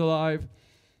YouTube is alive.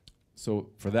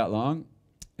 So for that long,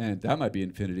 and that might be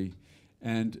infinity.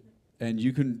 And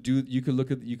you could do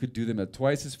them at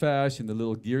twice as fast in the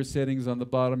little gear settings on the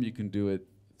bottom. You can do it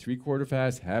 3/4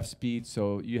 fast, half speed.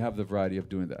 So you have the variety of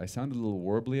doing that. I sounded a little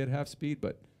warbly at half speed,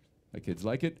 but my kids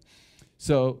like it.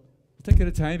 So we'll take it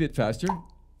a tiny bit faster.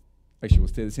 Actually, we'll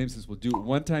stay the same since we'll do it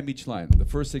 1 time each line, the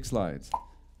first 6 lines.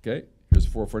 Okay, here's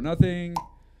 4 for nothing.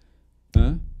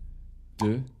 1,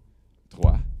 2,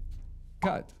 3,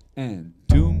 4. And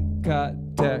doom, ka,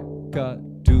 te, ka,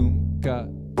 doom, ka,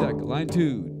 te, ka. Line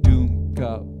 2, doom,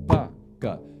 ka, pa,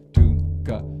 ka, doom, ka,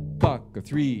 ka, pa ka.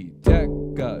 3,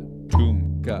 teka,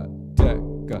 doom ka,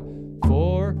 teka.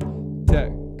 4,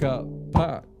 teka,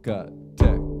 pa ka,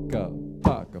 teka,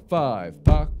 pa ka. 5,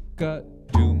 pa ka,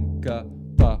 doom ka,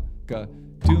 pa ka,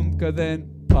 doom ka. Then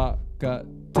pa ka,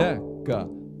 teka,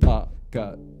 pa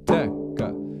ka,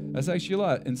 teka. That's actually a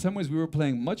lot. In some ways, we were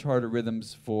playing much harder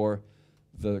rhythms for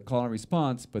the call and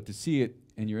response, but to see it,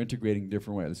 and you're integrating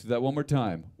different ways. Let's do that one more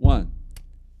time. 1,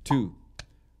 2,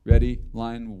 ready?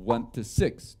 Line 1 to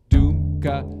 6. Doom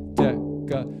ka,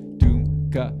 teka, doom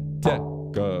ka,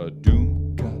 teka,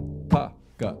 doom ka, pa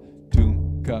ka,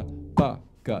 doom ka, pa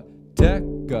ka,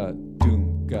 teka,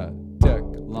 doom ka,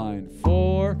 teka. Line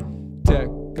 4,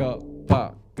 teka,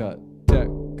 pa ka,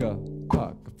 teka,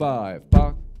 pa ka. 5,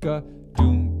 pa ka,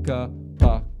 doom ka,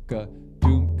 pa ka,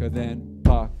 doom ka. Then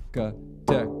pa ka,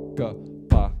 teka,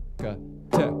 pa ka,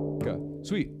 teka.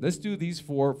 Sweet. Let's do these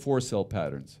 4 4-cell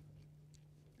patterns.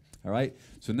 All right.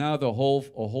 So now a whole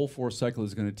 4 cycle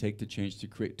is going to take to change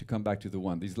to come back to the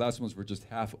 1. These last ones were just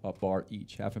half a bar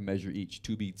each, half a measure each,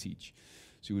 2 beats each.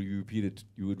 So you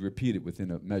would repeat it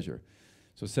within a measure.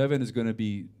 So 7 is going to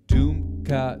be doom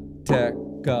ka,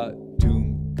 teka,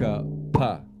 doom ka,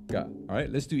 pa ka. All right.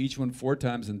 Let's do each one 4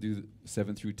 times and do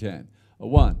 7 through 10.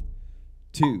 1,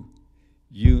 2.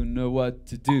 You know what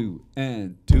to do.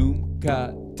 And doom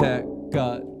ka,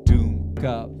 teka, doom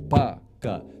ka, pa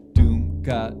ka, doom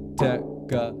ka,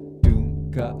 teka,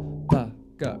 doom ka, pa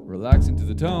ka. Relax into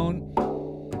the tone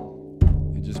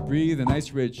and just breathe a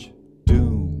nice rich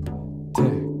doom,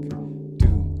 tek,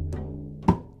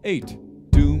 doom. 8,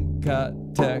 doom ka,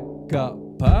 teka,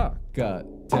 pa ka,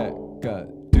 teka,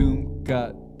 doom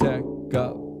ka,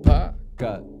 teka, pa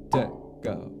ka,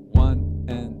 teka. 1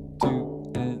 and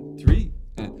 2 and 3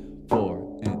 and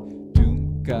 4 and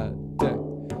doom ka, tek.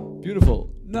 Beautiful.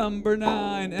 Number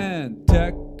 9 and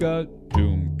teka,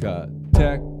 doom ka,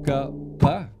 teka,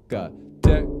 pa ka,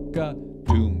 teka,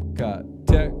 doom ka,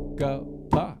 teka,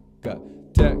 pa ka,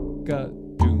 teka,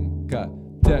 doom ka,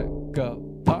 teka,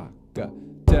 pa ka,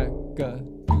 teka,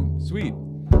 doom. Sweet.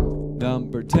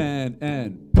 Number 10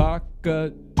 and pa ka,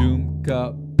 doom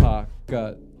ka, pa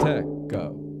ka,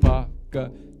 teka, pa ka,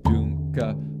 doom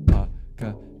ka, pa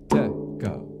ka,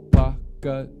 teka, pa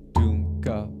ka, doom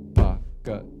ka, pa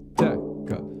ka,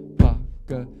 teka, pa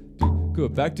ka, doom.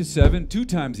 Good. Back to 7, 2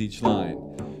 times each line.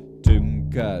 Doom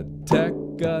ka,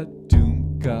 teka,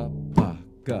 doom ka, pa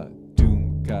ka,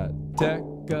 doom ka,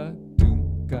 teka,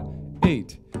 doom ka.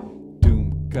 8,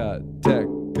 doom ka,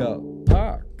 teka,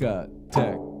 pa ka,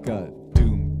 teka,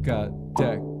 doom ka,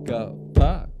 teka,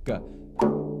 pa ka.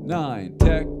 9,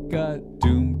 teka,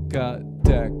 doom ka,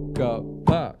 teka,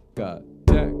 pa ka,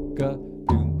 teka,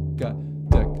 doom ka,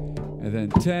 teka. And then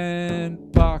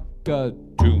 10, pa ka,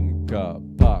 doom ka,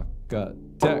 pa ka,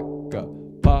 teka,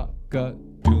 pa ka,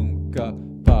 doom ka,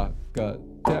 pa ka,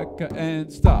 teka,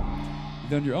 and stop.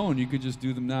 And on your own, you could just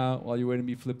do them now while you're waiting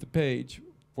me to flip the page.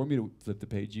 For me to flip the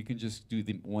page, you can just do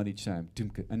them 1 each time.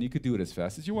 And you could do it as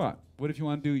fast as you want. What if you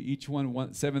want to do each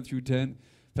one 7 through 10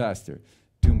 faster?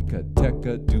 Doomka,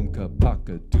 teka, doomka,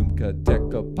 paka, doomka,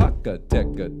 teka, paka,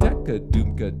 teka, teka,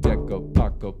 doomka, teka,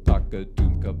 paka, paka,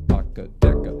 doomka, paka,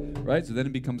 teka. Right? So then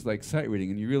it becomes like sight reading,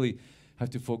 and you really have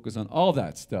to focus on all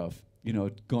that stuff, you know,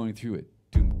 going through it.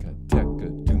 Doomka, teka,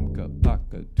 doomka,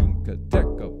 paka, doomka,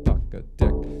 teka, paka,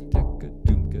 teka, teka,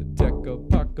 doomka, teka,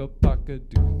 paka, paka,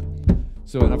 doomka.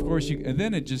 So, and of course, and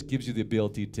then it just gives you the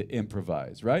ability to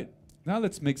improvise, right? Now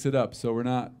let's mix it up so we're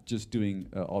not just doing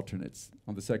alternates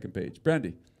on the second page.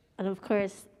 Brandy. And of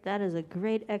course, that is a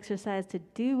great exercise to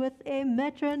do with a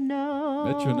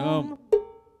metronome. Metronome.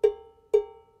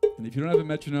 And if you don't have a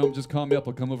metronome, just call me up.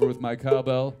 I'll come over with my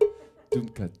cowbell.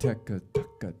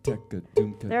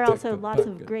 There are also lots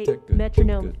of great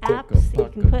metronome apps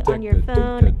that you can put on your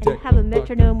phone and have a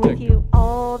metronome with you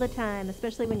all the time,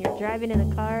 especially when you're driving in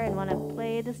a car and want to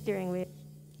play the steering wheel.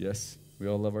 Yes, we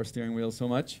all love our steering wheels so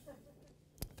much.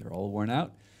 They're all worn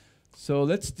out. So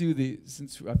let's do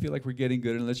since I feel like we're getting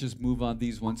good, and let's just move on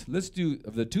these ones. Let's do,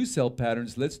 of the 2-cell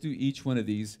patterns, let's do each one of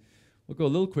these. We'll go a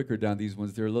little quicker down these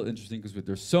ones. They're a little interesting because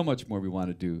there's so much more we want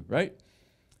to do, right?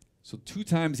 So 2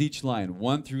 times each line,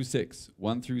 1 through 6,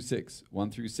 1 through 6,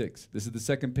 1 through 6. This is the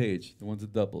second page, the ones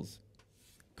with doubles.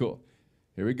 Cool.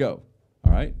 Here we go.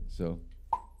 All right, so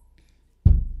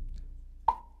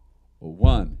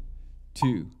 1,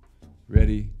 2,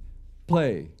 ready,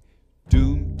 play.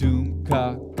 Doom, doom,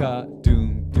 ka, ka,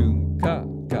 doom, doom, ka,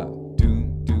 ka,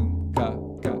 doom, doom, ka,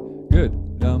 ka. Good.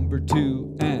 Number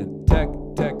 2, and tek,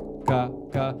 tek, ka,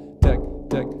 ka, tek,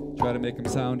 tek. Try to make them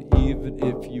sound even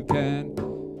if you can.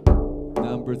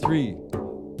 Number 3,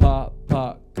 pa,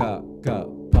 pa, ka, ka,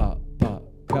 pa, pa,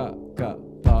 ka, ka,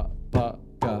 pa, pa,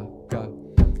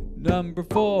 Number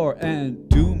 4, and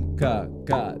doom ka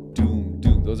ka doom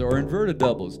doom. Those are our inverted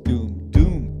doubles. Doom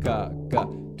doom ka ka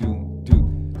doom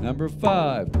doom. Number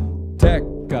 5, tek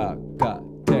ka ka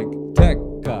tek tek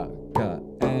ka ka.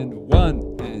 And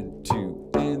 1 and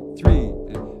 2 and 3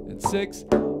 and 6.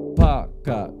 Pa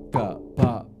ka ka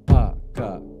pa pa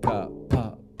ka ka pa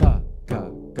pa ka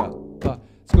ka pa.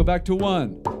 Let's go back to 1.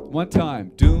 One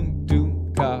time. Doom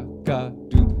doom ka ka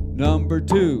doom. Number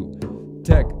 2,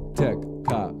 tek tek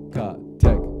ka ka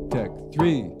tek tek.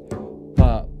 3,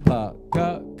 pa pa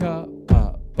ka ka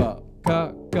pa pa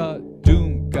ka ka.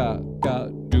 Doom ka ka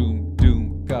doom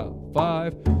doom ka.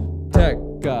 5, tek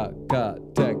ka ka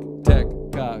tek tek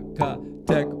ka ka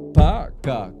tek pa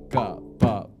ka ka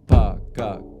pa pa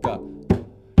ka ka.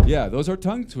 Yeah, those are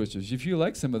tongue twisters. If you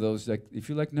like some of those, like if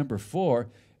you like number 4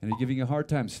 and you're giving a hard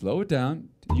time, slow it down.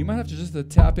 You might have to just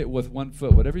tap it with 1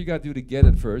 foot. Whatever you got to do to get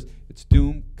it first. It's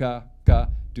doom ka ka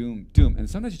doom doom. And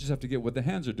sometimes you just have to get what the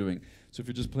hands are doing. So if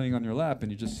you're just playing on your lap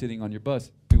and you're just sitting on your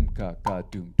bus, doom ka ka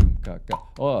doom doom ka ka.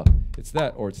 Oh, it's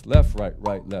that, or it's left right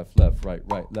right left left right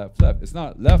right left left. It's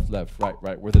not left left right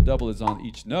right where the double is on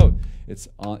each note. It's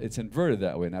inverted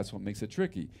that way, and that's what makes it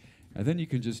tricky. And then you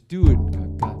can just do it. Ka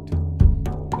ka doom.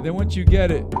 And then once you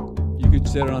get it, you could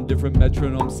set it on different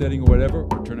metronome setting or whatever,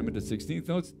 or turn them into 16th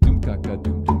notes. Doom ka ka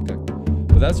doom doom ka ka.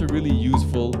 But that's a really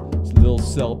useful little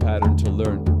cell pattern to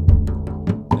learn.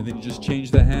 And then you just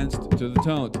change the hands to the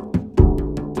tones.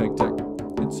 Tek tek.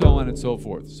 And so on and so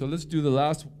forth. So let's do the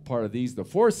last part of these, the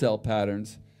 4 cell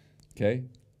patterns. Okay?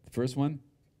 The first one,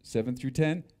 7 through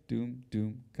 10. Doom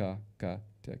doom ka ka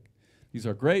tek. These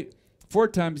are great. 4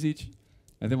 times each.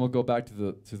 And then we'll go back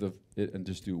to it and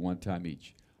just do 1 time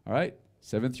each. All right?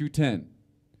 7 through 10.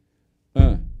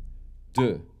 1,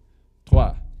 2,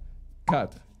 3, 4.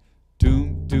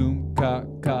 Doom, doom, ka,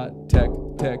 ka, tek,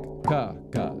 tek, ka,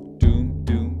 ka. Doom,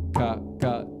 doom, ka,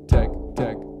 ka, tek,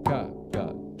 tek, ka,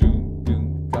 ka. Doom,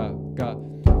 doom, ka, ka.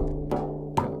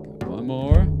 One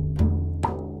more.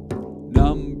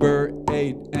 Number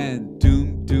 8, and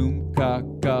doom, doom, ka,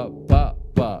 ka, ba,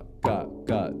 ba, ka,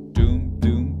 ka. Doom,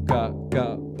 doom, ka,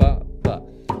 ka, ba, ba.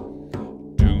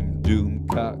 Doom, doom,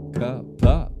 ka, ka,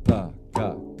 ba, ba,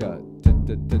 ka, ka.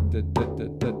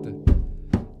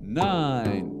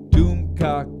 9, doom,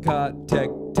 ka, ka, tek,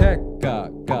 tek, ka,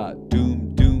 ka.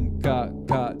 Doom, doom, ka,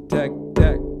 ka, tek,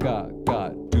 tek, ka, ka.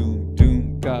 Doom,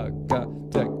 doom, ka, ka,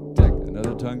 tek, tek.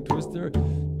 Another tongue twister.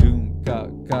 Doom, ka,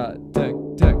 ka, tek,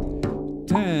 tek.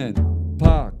 10,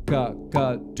 pa, ka,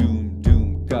 ka, doom,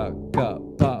 doom, ka, ka,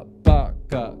 pa, pa,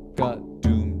 ka, ka.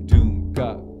 Doom, doom,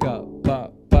 ka, ka, pa,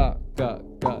 pa, ka,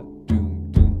 ka.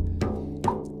 Doom,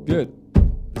 doom. Good.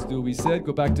 Let's do what we said.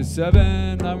 Go back to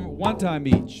 7. 1 time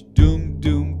each. Doom,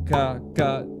 doom, ka,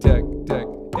 ka, tek, tek.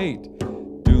 8.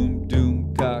 Doom,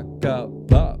 doom, ka, ka,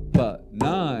 pa, pa.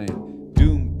 9.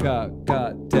 Doom, ka,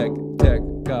 ka, tek, tek,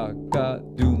 ka, ka.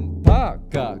 Doom, pa,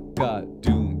 ka, ka.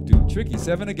 Doom, doom. Tricky.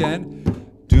 7 again.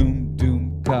 Doom,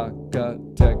 doom, ka, ka,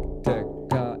 tek, tek,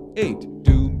 ka. 8.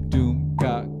 Doom, doom,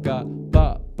 ka, ka,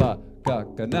 pa, pa, ka,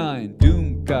 ka. 9.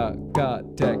 Doom, ka, ka,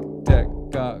 tek, tek,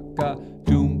 ka, ka.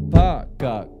 Doom, pa,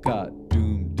 ka, ka.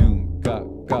 Doom, doom, ka,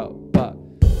 ka, pa.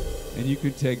 And you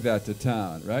could take that to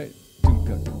town, right? Doom,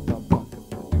 ka, ka, pa, pa, ka,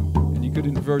 pa, doom. And you could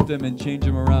invert them and change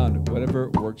them around, whatever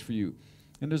works for you.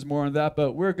 And there's more on that,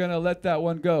 but we're going to let that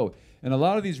one go. And a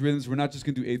lot of these rhythms, we're not just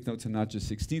going to do 8th notes and not just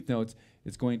 16th notes.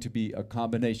 It's going to be a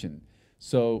combination.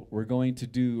 So we're going to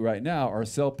do right now our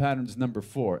cell patterns number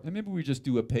 4. And maybe we just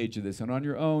do a page of this. And on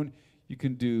your own, you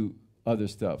can do other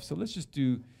stuff. So let's just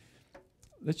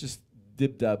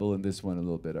dib-dabble in this one a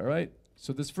little bit, all right?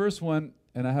 So this first one,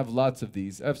 and I have lots of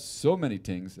these. I have so many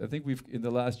things. I think in the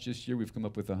last year, we've come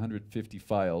up with 150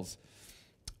 files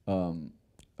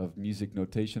of music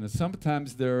notation. And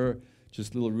sometimes they're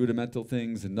just little rudimental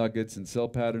things and nuggets and cell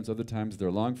patterns. Other times they're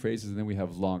long phrases, and then we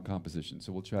have long compositions.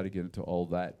 So we'll try to get into all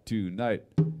that tonight.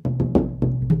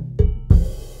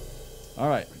 All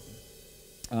right.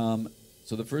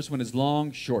 So the first one is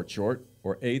long, short, short,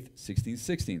 or 8th, 16th,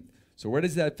 16th. So where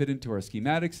does that fit into our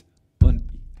schematics?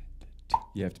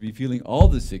 You have to be feeling all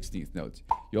the 16th notes.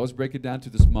 You always break it down to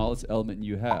the smallest element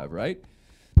you have, right?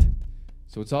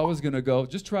 So it's always going to go,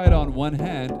 just try it on one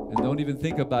hand and don't even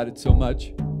think about it so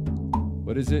much.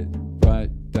 What is it? Right,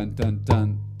 dun, dun,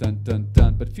 dun, dun, dun,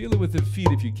 dun. But feel it with the feet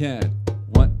if you can.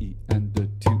 1 E and a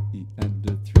 2 E and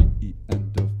a 3 E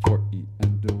and a 4 E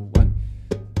and a 1.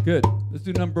 Good. Let's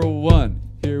do number 1.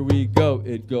 Here we go.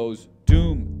 It goes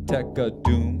doom, tekka,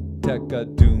 doom, tekka,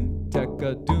 doom,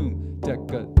 tekka, doom,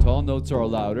 tekka. Tall notes are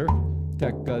louder.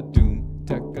 Tekka, doom,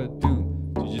 tekka,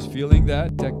 doom. So you're just feeling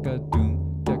that? Tekka,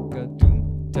 doom, tekka,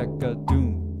 doom, tekka,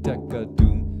 doom, tekka,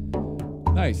 doom.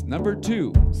 Nice. Number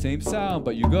 2, same sound,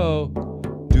 but you go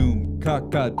doom,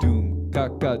 ka-ka, doom,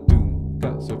 ka-ka, doom.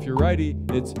 Ka. So if you're righty,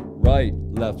 it's right,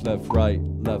 left, left, right,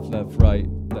 left, left, right,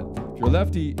 left. If you're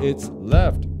lefty, it's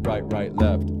left, right, right,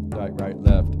 left, right, right,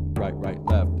 left, right, right,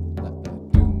 left, left,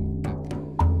 left, doom. Ka.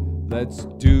 Let's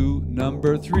do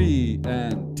number 3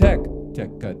 and tech,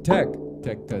 tech-a, tech,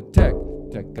 tech-a, tech,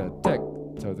 tech-a, tech.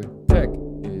 So the tech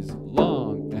is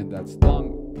long, and that's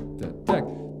long. The tech,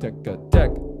 tech-a,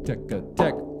 tech, tech-a,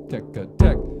 tech, tech-a,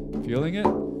 tech. Feeling it?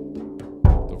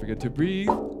 Don't forget to breathe.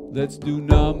 Let's do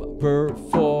number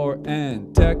 4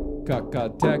 and tech, ka-ka,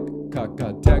 tech,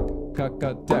 ka-ka, tech,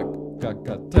 ka-ka, tech,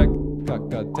 ka-ka, tech,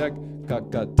 ka-ka, tech,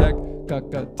 ka-ka, tech,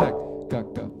 ka-ka, tech,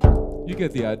 ka-ka. You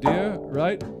get the idea,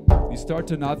 right? You start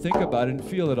to not think about it and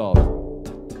feel it all.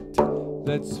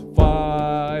 Let's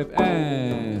 5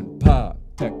 and pa,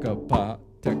 teka pa,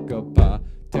 teka pa,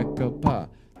 teka pa.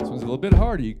 This one's a little bit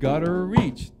harder. You gotta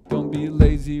reach. Don't be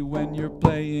lazy when you're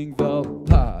playing the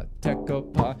pa, teka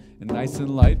pa. And nice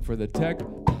and light for the tech,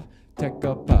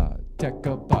 teka pa,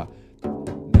 teka pa.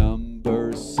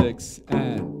 Number 6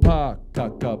 and pa,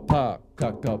 kaka pa,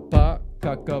 kaka pa,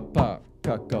 kaka pa,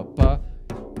 kaka pa.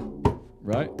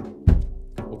 Right?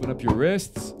 Open up your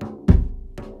wrists.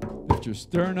 Lift your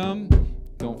sternum.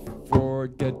 Don't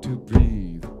forget to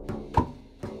breathe.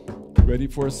 Ready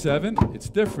for 7? It's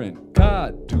different.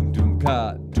 Ka, doom, doom,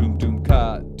 ka, doom, doom,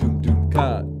 ka, doom, doom,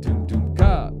 ka, doom, doom,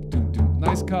 ka, doom, doom.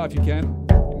 Nice ka if you can.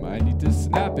 You might need to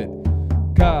snap it.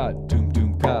 Ka, doom,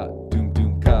 doom, ka, doom,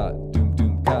 doom, ka, doom,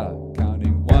 doom, ka.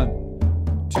 Counting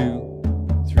 1,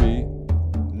 2, 3.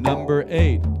 Number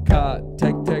 8. Ka,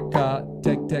 tek, tek, ka,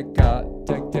 tek, tek, ka,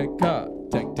 tek, tek, ka,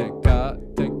 tek, tek, ka,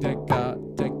 tek, tek, ka,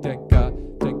 tek, tek, ka,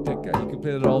 tek, tek, ka. You can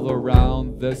play it all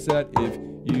around the set if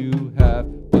you have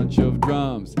bunch of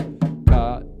drums.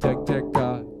 Ka, tek, tek,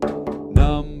 ka.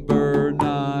 Number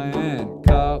 9 and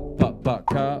ka, pa, pa,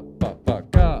 ka, pa, pa,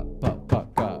 ka, pa, pa,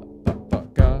 ka, pa, pa,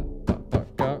 ka, pa, pa,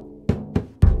 ka.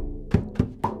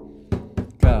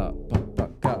 Ka, pa, pa,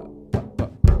 ka, pa,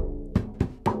 pa.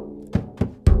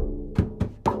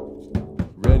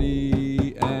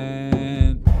 Ready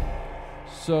and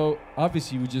so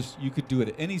obviously you could do it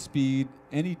at any speed,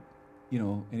 any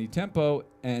tempo,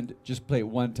 and just play it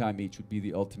one time each would be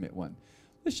the ultimate one.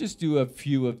 Let's just do a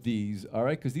few of these, all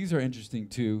right? Because these are interesting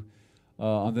too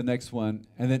on the next one.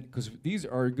 And then, because these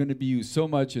are going to be used so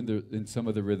much in some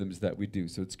of the rhythms that we do.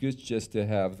 So it's good just to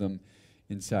have them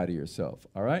inside of yourself,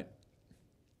 all right?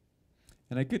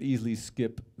 And I could easily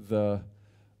skip the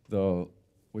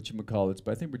whatchamacallits,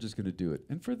 but I think we're just going to do it.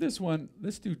 And for this one,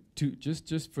 let's do 2,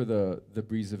 just for the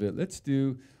breeze of it. Let's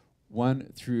do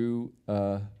 1 through,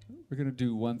 we're going to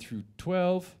do 1 through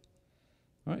 12.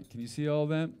 All right, can you see all of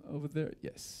them over there?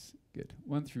 Yes, good.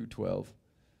 1 through 12.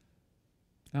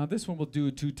 Now this one we'll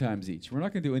do 2 times each. We're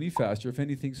not going to do any faster, if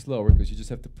anything slower, because you just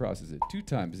have to process it. 2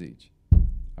 times each.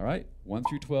 All right, 1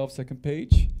 through 12, second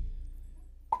page.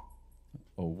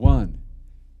 Oh, 1,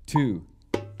 2,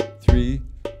 3,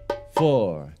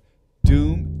 4.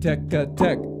 Doom, teka,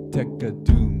 tek, teka,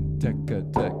 doom, teka,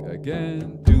 tek.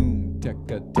 Again, doom,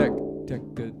 teka, tek,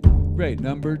 teka. Great.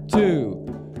 Number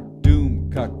 2. Doom,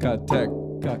 kaka, tek,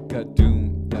 kaka,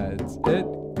 doom. That's it.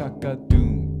 Kaka,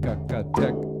 doom, kaka,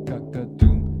 tek, kaka,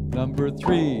 doom. Number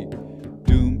 3.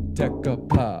 Doom, teka,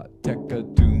 pa, teka,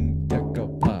 doom, teka,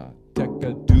 pa,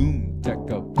 teka, doom,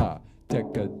 teka, pa,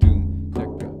 teka, doom,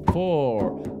 teka.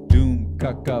 4. Doom,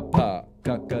 kaka, pa,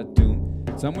 kaka, doom.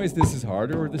 In some ways this is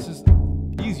harder, or this is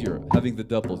easier, having the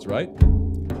doubles, right?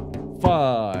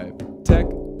 5. Tek,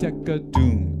 teka,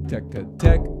 doom, teka,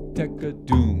 tek, teka,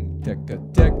 doom, teka,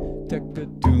 tek, teka,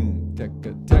 doom,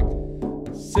 teka, tek.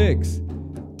 6.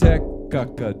 Tek,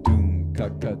 kaka, doom,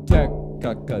 kaka, tek,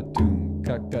 kaka, doom,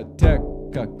 kaka, tek,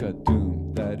 kaka,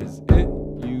 doom. That is it.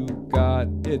 You got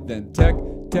it. Then tek,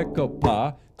 teka,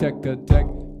 pa, teka, tek,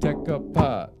 teka,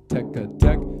 pa, teka,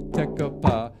 tek, teka,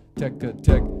 pa, teka,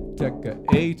 tek, teka.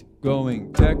 8.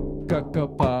 Going tek, kaka,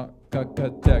 pa, kaka,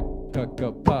 tek,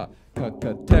 kaka, pa,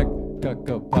 kaka, tek,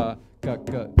 kaka, pa,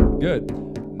 kaka. Good.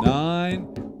 9.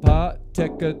 Pa,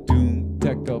 teka, doom,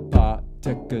 teka, pa,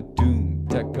 teka, doom,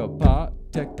 teka, pa,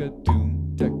 teka,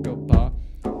 doom, teka, pa.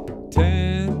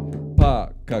 10. Pa,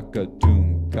 kaka,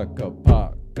 doom, kaka,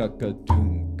 pa, kaka,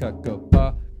 doom, kaka,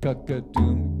 pa, kaka,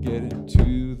 doom. Get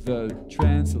into the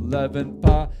trance. 11.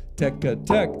 Pa, teka,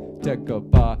 tek, teka,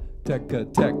 pa, teka,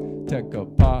 tek, teka,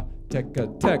 pa, teka,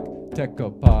 tek, teka,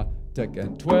 pa, tek.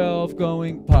 And 12.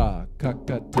 Going pa,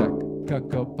 kaka, tek,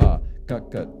 kaka, pa,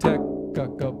 kaka, tek,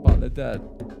 kaka, pa. Let that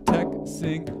tek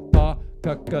sing. Pa,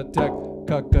 kaka, tek,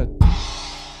 kaka.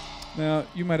 Now,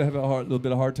 you might have a little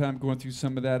bit of hard time going through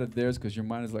some of that of theirs because your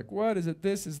mind is like, what, is it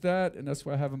this, is that? And that's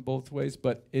why I have them both ways,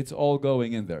 but it's all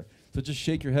going in there. So just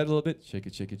shake your head a little bit, shake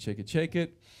it, shake it, shake it, shake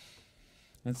it.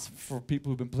 That's for people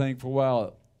who've been playing for a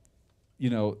while. You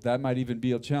know, that might even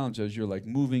be a challenge as you're like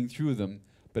moving through them,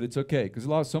 but it's okay because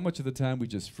so much of the time we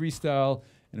just freestyle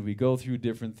and we go through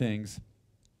different things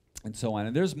and so on.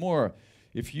 And there's more.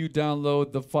 If you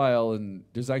download the file, and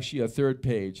there's actually a third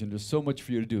page, and there's so much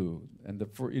for you to do. And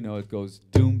you know, it goes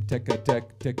doom, tekka,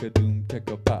 tek, tekka, doom,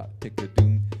 tekka, pa, tekka,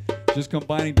 doom. Just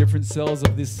combining different cells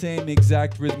of this same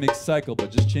exact rhythmic cycle, but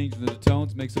just changing the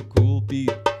tones makes a cool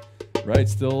beat. Right?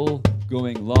 Still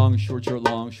going long, short, short,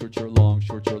 long, short, short, long,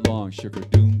 short, short, long, sugar,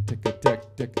 doom, tekka,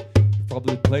 tek, tek. You've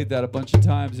probably played that a bunch of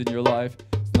times in your life.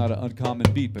 It's not an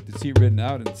uncommon beat, but to see it written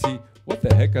out and see what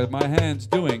the heck are my hands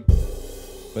doing.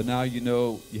 But now you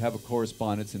know you have a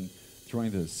correspondence and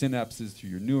throwing the synapses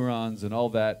through your neurons and all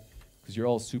that, because you're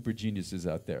all super geniuses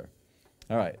out there.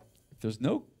 All right, if there's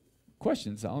no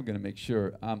questions, I'm going to make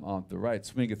sure I'm on the right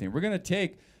swing of things. We're going to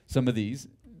take some of these.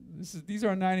 These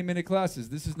are 90-minute classes.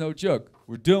 This is no joke.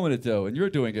 We're doing it, though, and you're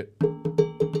doing it.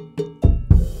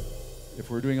 If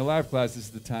we're doing a live class, this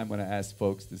is the time when I ask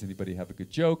folks, does anybody have a good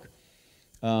joke?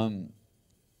 So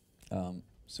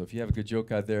if you have a good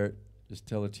joke out there, just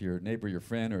tell it to your neighbor, your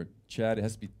friend, or chat. It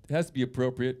has to be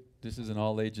appropriate. This is an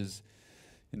all ages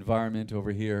environment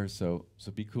over here, so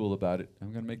be cool about it.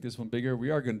 I'm going to make this one bigger. We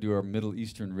are going to do our Middle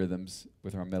Eastern rhythms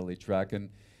with our melody track, and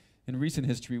in recent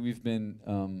history, we've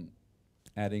been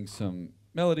adding some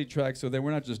melody tracks so that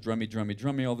we're not just drummy, drummy,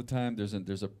 drummy all the time.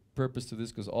 There's a purpose to this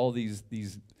because all these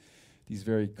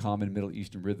very common Middle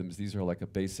Eastern rhythms, these are like a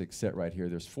basic set right here.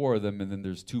 There's 4 of them, and then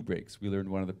there's 2 breaks. We learned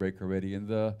one of the break already in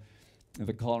the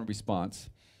call and response,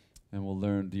 and we'll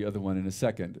learn the other one in a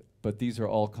second. But these are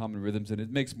all common rhythms, and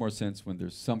it makes more sense when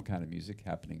there's some kind of music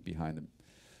happening behind them.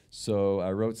 So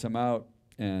I wrote some out,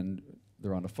 and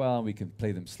they're on a file, and we can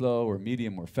play them slow or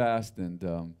medium or fast,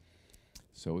 and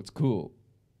so it's cool.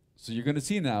 So you're going to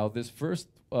see now this first,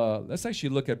 let's actually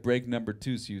look at break number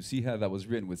 2 so you see how that was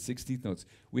written with 16th notes.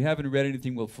 We haven't read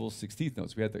anything with full 16th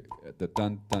notes. We had the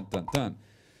dun, dun, dun, dun.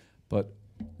 But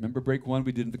remember break 1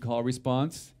 we did in the call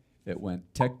response? It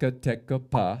went tekka, tekka,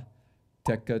 pa,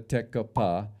 tekka, tekka,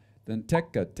 pa, then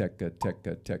tekka, tekka,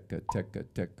 tekka, tekka, tekka,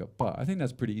 tekka, pa. I think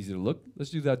that's pretty easy to look.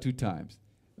 Let's do that 2 times.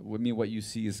 I mean, what you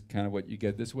see is kind of what you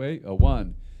get this way.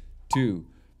 1, 2.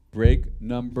 Break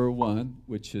number 1,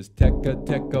 which is tekka,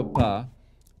 tekka, pa,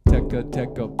 tekka,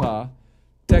 tekka, pa,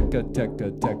 tekka, tekka,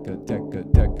 tekka, tekka,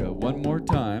 tekka. One more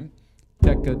time.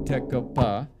 Tekka, tekka,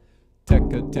 pa,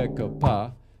 tekka, tekka,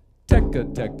 pa, tekka,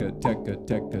 tekka, tekka,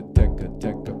 tekka, tekka,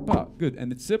 tekka, pa. Good.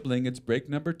 And its sibling, it's break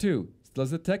number 2. It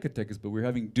does the tekka tekkas, but we're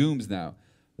having dooms now.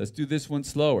 Let's do this one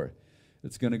slower.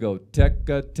 It's going to go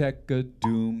tekka, tekka,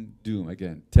 doom, doom.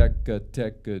 Again, tekka,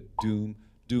 tekka, doom,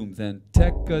 doom. Then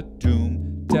tekka,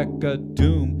 doom, tekka,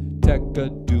 doom,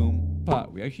 tekka, doom, pa.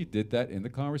 We actually did that in the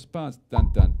call response.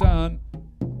 Dun, dun, dun.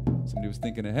 Somebody was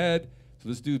thinking ahead. So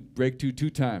let's do break 2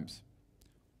 times.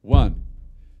 1,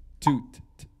 2,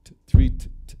 3,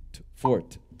 4.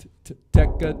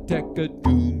 Tekka, tekka,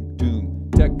 doom, doom.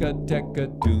 Tekka, tekka,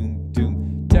 doom,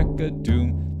 doom. Tekka,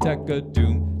 doom, tekka,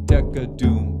 doom, tekka,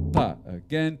 doom, pa.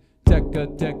 Again. Tekka,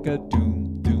 tekka,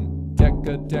 doom, doom.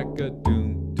 Tekka, tekka,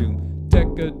 doom, doom.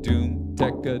 Tekka, doom,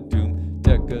 tekka, doom,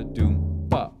 tekka, doom,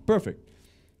 pa. Perfect.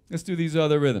 Let's do these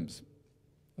other rhythms.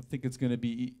 I think it's going to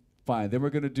be fine. Then we're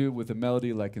going to do it with a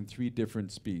melody like in 3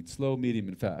 different speeds, slow, medium,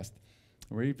 and fast.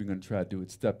 And we're even going to try to do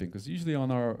it stepping, because usually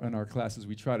on our classes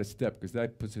we try to step, because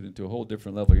that puts it into a whole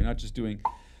different level. You're not just doing,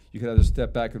 you can either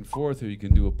step back and forth, or you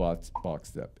can do a box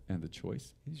step, and the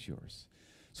choice is yours.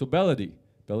 So melody.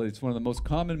 Melody, it's one of the most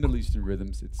common Middle Eastern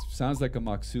rhythms. It sounds like a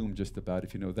maksum just about,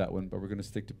 if you know that one, but we're going to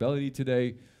stick to melody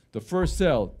today. The first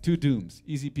cell, 2 dooms,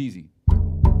 easy peasy.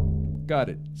 Got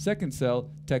it. Second cell,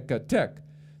 tekka tek.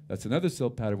 That's another cell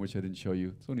pattern which I didn't show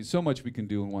you. There's only so much we can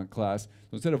do in one class.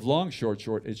 So instead of long, short,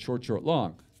 short, it's short, short,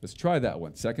 long. Let's try that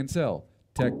one. Second cell,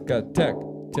 tekka tek,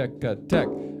 tekka tek.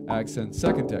 Accent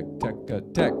second tek, tekka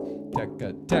tek,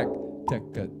 tekka tek,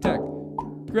 tekka tek.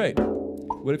 Great.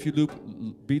 What if you loop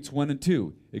beats 1 and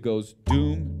 2? It goes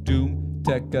doom, doom,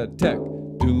 tekka tek,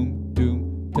 doom,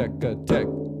 doom, tekka tek.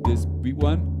 This beat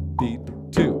 1, beat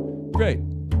 2. Great.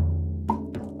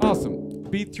 Awesome.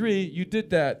 Beat 3, you did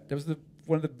that. That was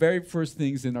one of the very first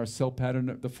things in our cell pattern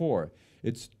of the 4.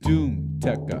 It's doom,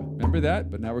 tekka. Remember that?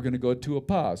 But now we're going to go to a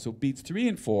pa. So beats 3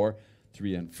 and 4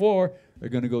 are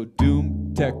going to go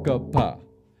doom, tekka, pa.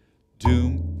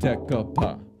 Doom, tekka,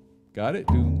 pa. Got it?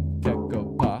 Doom,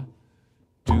 tekka, pa.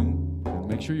 Doom. And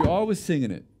make sure you're always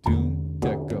singing it. Doom,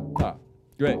 tekka, pa.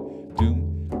 Great.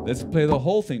 Doom, Let's play the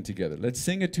whole thing together. Let's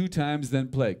sing it 2 times, then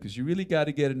play, because you really got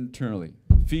to get it internally.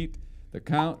 Feet, the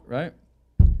count, right?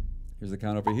 Here's the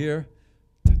count over here.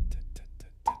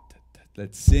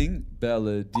 Let's sing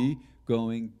melody,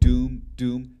 going doom,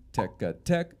 doom, teka,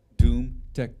 tek, doom,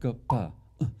 teka, pa.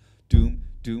 Doom,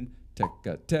 doom,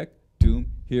 teka, tek, doom.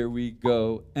 Here we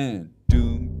go, and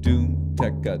doom, doom,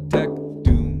 teka, tek,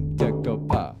 doom, teka,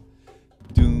 pa.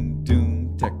 Doom,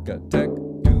 doom, teka, tek,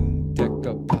 doom,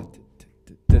 teka, pa.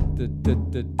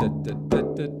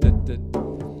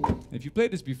 If you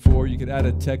played this before, you could add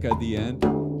a tek at the end.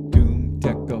 Doom,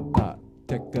 teka, pa,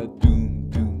 teka, doom,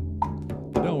 doom.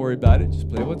 But don't worry about it, just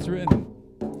play what's written.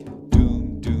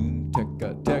 Doom, doom,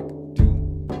 teka, tek,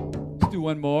 doom. Let's do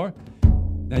one more.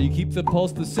 Now you keep the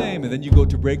pulse the same, and then you go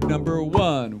to break number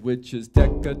 1, which is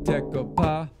teka, teka,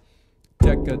 pa,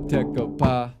 teka, teka,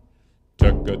 pa,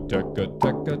 teka, teka,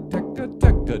 teka, teka,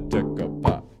 teka, teka,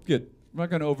 pa. Good. I'm not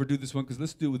going to overdo this one because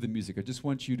let's do it with the music. I just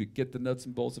want you to get the nuts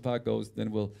and bolts of how it goes, then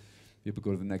we'll be able to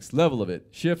go to the next level of it.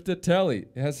 Shift to telly.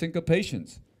 It has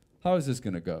syncopations. How is this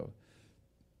going to go?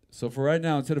 So for right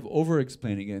now, instead of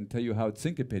over-explaining it and tell you how it's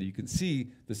syncopated, you can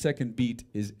see the second beat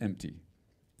is empty,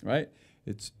 right?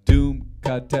 It's doom,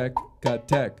 ka-tek,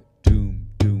 doom,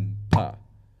 doom, pa,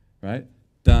 right?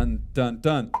 Dun, dun,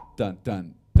 dun, dun,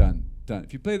 dun, dun, dun.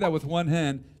 If you play that with one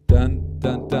hand, dun,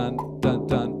 dun, dun, dun,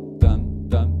 dun, dun,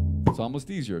 dun. It's almost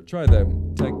easier. Try that.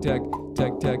 Tek, tek,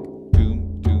 tek, tek,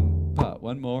 doom, doom, pa.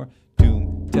 One more.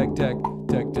 Doom, tek, tek,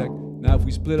 tek, tek. Now if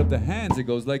we split up the hands, it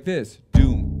goes like this.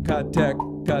 Doom, ka-tek,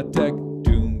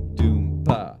 doom, doom,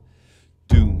 pa.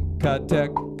 Doom,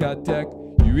 ka-tek,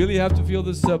 You really have to feel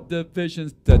the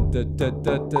subdivisions.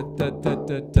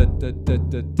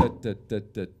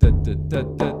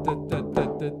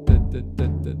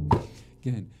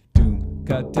 Again, doom,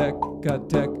 ka-tek,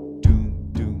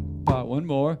 doom, doom, pa. One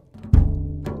more.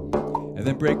 And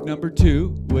then break number 2,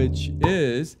 which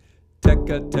is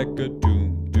teka, teka,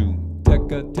 doom, doom,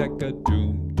 teka, teka,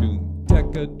 doom, doom,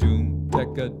 teka, doom,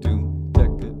 teka, doom,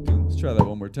 teka, doom. Let's try that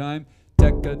one more time.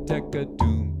 Teka, teka,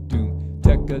 doom, doom,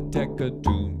 teka, teka,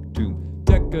 doom, doom,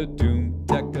 teka, doom,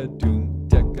 teka, doom,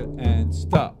 teka, and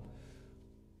stop.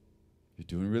 You're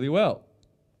doing really well.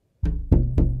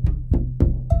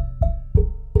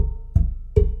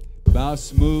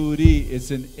 Mouse Moody,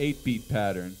 it's an 8-beat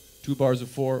pattern. 2 bars of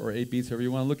 4 or 8 beats, however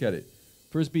you want to look at it.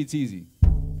 First beat's easy,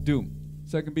 doom.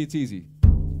 Second beat's easy,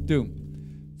 doom.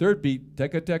 Third beat,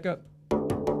 teka, teka.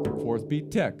 Fourth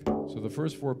beat, tek. So the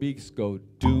first 4 beats go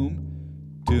doom,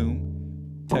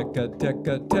 doom, teka,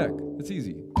 teka, tek. That's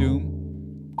easy.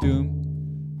 Doom, doom,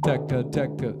 teka,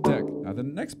 teka, tek. Now the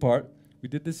next part, we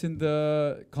did this in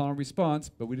the call and response,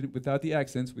 but we did it without the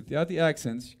accents. Without the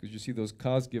accents, because you see those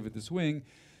kas give it the swing,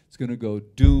 it's going to go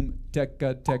doom,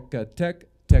 teka, teka, tek,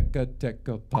 teka,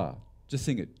 teka, pa. Just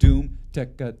sing it. Doom,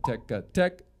 teka, teka,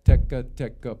 tek, teka,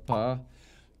 teka, pa.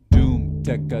 Doom,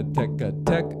 teka, teka,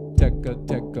 tek, teka,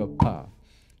 teka, pa.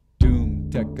 Doom,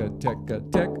 teka, teka,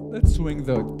 tek. Let's swing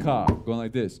the ka, going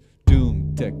like this.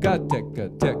 Doom, teka, teka,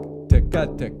 tek, teka,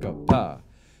 teka, pa.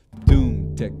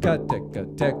 Doom, teka, teka,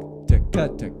 tek, teka,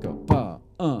 teka, pa.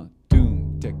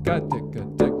 Doom, teka, teka,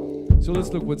 tek. So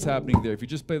let's look what's happening there. If you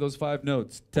just play those 5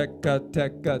 notes, teka,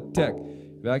 teka, tek.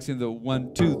 You're actually in the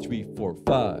 1, 2, 3, 4,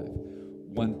 5.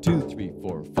 1, 2, 3,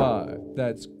 4, 5.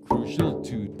 That's crucial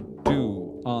to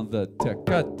do on the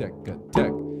teka, teka,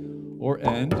 tek. Or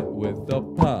end with the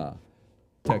pa.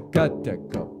 Teka,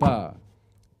 teka, pa.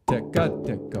 Teka,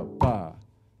 teka, pa.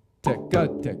 Teka,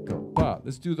 teka, pa.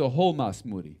 Let's do the whole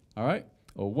Masmudi. All right?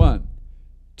 1,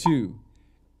 2,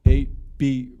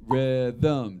 8-beat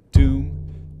rhythm. Doom,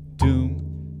 doom,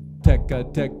 teka,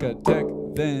 teka, tek.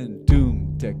 Then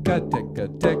doom, teka, teka,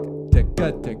 tek,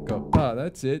 teka, teka, pa.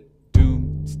 That's it.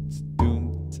 Doom,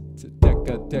 doom,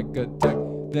 teka, teka, tek.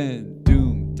 Then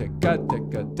doom, teka,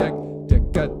 teka, tek,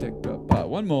 teka, teka, pa.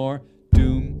 One more.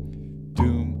 Doom,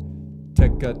 doom,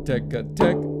 teka, teka,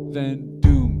 tek. Then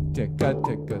doom, teka,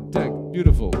 teka, tek.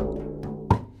 Beautiful.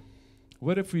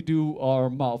 What if we do our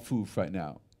malfouf right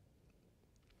now?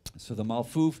 So the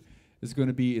malfouf is going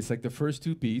to be, it's like the first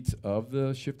 2 beats of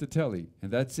the shiftatelli, and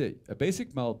that's it. A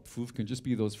basic malfouf can just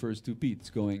be those first 2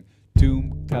 beats going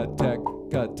doom, ka, tek,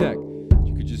 ka, tek.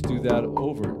 You could just do that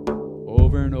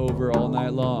over and over all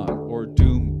night long, or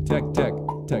doom, tek, tek,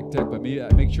 tek, tek. But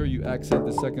make sure you accent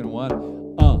the second one.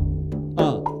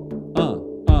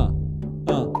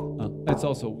 It's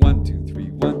also 1, 2,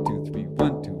 3, 1, 2, 3,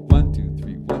 1, 2, 1, 2,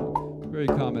 3, 1. Very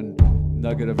common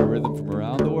nugget of a rhythm from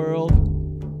around the world.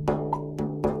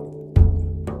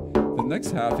 The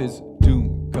next half is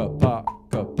doom, ka, pa,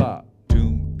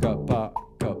 doom, ka, pa,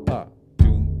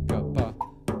 doom, ka, pa.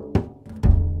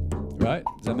 Right?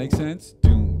 Does that make sense?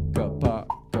 Doom ka pa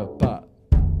ka pa.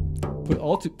 Put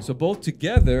so both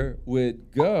together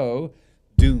would go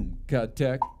doom ka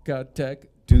tek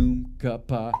doom ka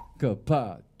pa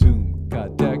doom ka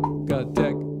tek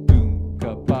doom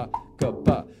ka pa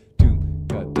doom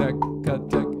ka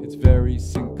tek. It's very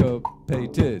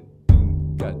syncopated.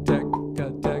 Doom ka tek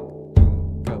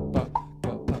doom ka pa.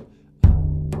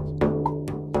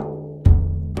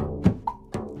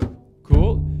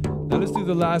 Cool. Now let's do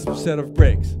the last set of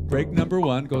breaks. Break number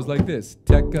 1 goes like this: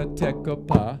 teka teka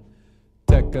pa,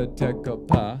 teka teka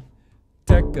pa,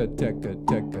 teka teka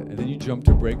teka, and then you jump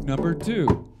to break number 2.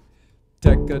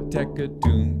 Teka teka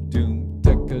doom doom,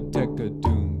 teka teka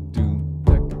doom doom,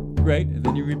 teka. Great, and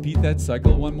then you repeat that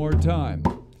cycle one more time.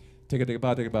 Teka teka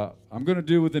pa, teka pa. I'm gonna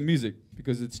do it with the music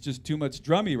because it's just too much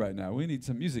drummy right now. We need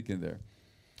some music in there.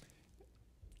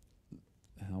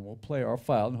 And we'll play our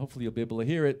file, and hopefully you'll be able to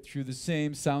hear it through the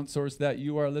same sound source that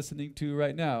you are listening to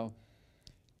right now.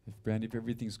 Brandy, if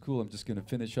everything's cool, I'm just gonna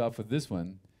finish off with this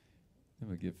one. Then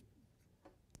we'll give.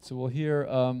 So we'll hear.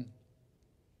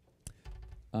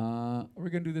 We're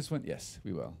gonna do this one. Yes,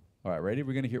 we will. All right, ready?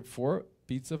 We're gonna hear 4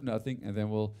 beats of nothing, and then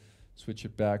we'll switch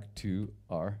it back to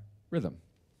our rhythm.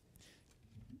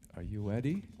 Are you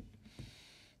ready?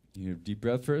 You need a deep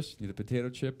breath first. You need a potato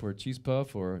chip or a cheese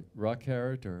puff or raw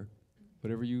carrot or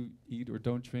whatever you eat or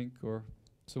don't drink or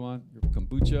so on. Your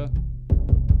kombucha.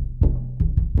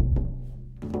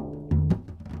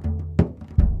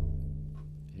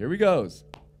 Here we goes.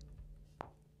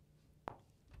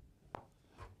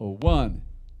 Oh, 1,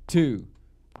 2,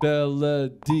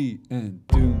 melody and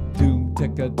doom doom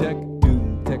teka tek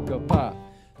doom teka pa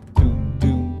doom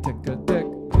doom teka tek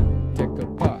doom teka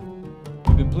pa.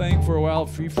 We've been playing for a while.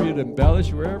 Feel free to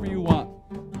embellish wherever you want.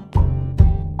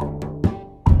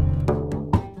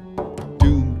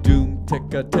 Doom doom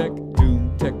teka tek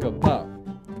doom teka pa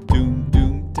doom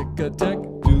doom teka tek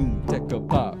doom teka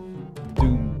pa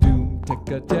doom doom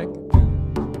teka tek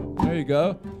doom. There you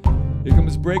go. Here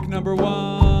comes break number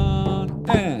 1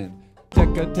 and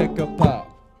teka teka pa,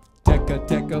 teka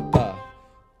teka pa,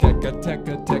 teka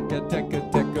teka teka teka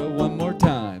teka. One more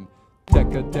time.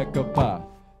 Teka teka pa,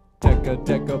 teka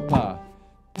teka pa,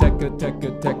 teka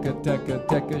teka teka teka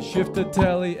teka. Shift the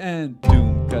telly and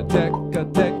doom ka teka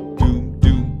tek doom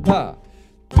doom pa,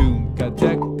 doom ka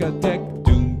teka tek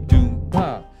doom doom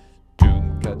pa,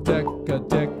 doom ka teka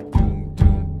tek doom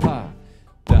doom pa.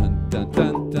 Dun dun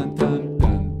dun dun dun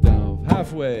dun dun.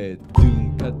 Halfway.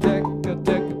 Doom ka teka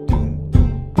tek doom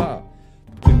doom pa,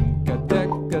 doom ka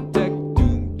teka tek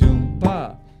doom doom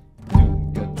pa,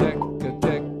 doom ka teka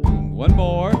tek doom. One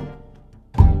more.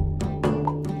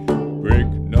 Break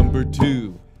number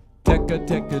 2. Teka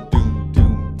teka doom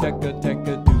doom, teka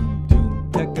teka doom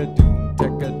doom, teka doom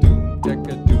teka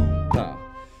doom pa,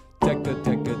 teka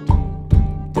teka doom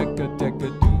doom, teka teka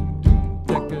doom doom,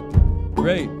 teka.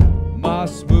 Great.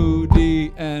 Mas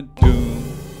Moody and doom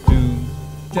doom,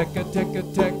 teka teka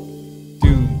tek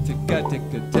doom, teka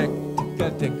teka tek, teka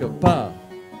teka pa,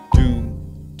 doom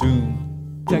doom,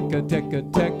 teka teka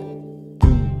tek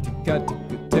doom, teka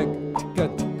teka tek, teka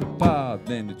teka pa.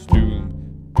 Then it's doom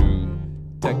doom,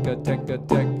 teka teka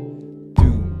tek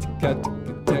doom, teka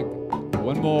teka tek.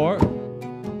 One more.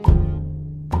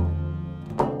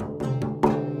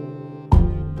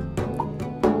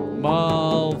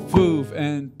 Malfoof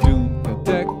and doom ka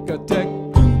tek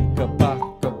doom ka pa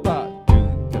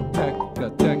doom ka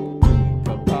tek doom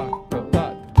ka pa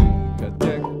doom ka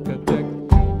tek.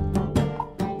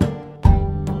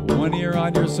 One ear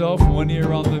on yourself, one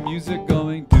ear on the music,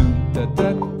 going doom da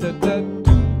da da da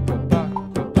doom ka pa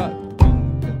doom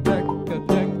ka tek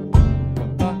doom ka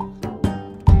pa.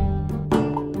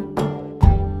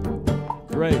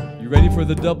 Great. You ready for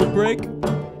the double break?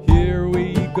 Here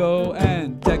we go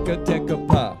and teka teka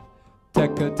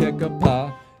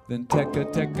pa, then teka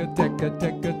teka teka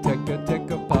teka teka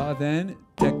teka pa, then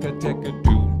teka teka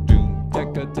doom doom,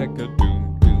 teka teka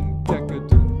doom doom, teka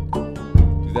doom.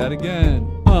 Do that again.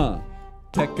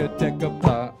 Teka teka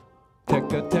pa,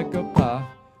 teka teka pa,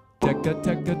 teka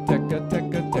teka teka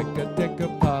teka teka teka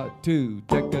pa. 2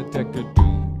 teka teka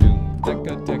doom doom,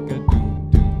 teka teka doom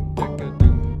doom, teka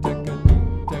doom teka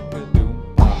doom teka doom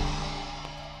pa.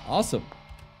 Awesome.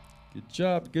 Good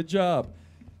job, good job.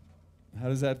 How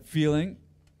does that feeling?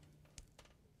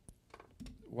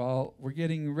 While we're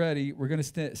getting ready, we're going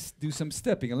to do some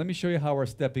stepping. And let me show you how our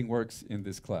stepping works in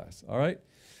this class, all right?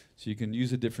 So you can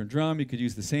use a different drum. You could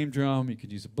use the same drum. You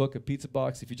could use a book, a pizza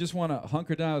box. If you just want to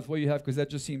hunker down with what you have, because that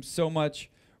just seems so much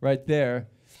right there,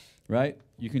 right?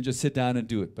 You can just sit down and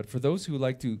do it. But for those who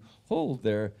like to hold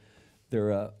their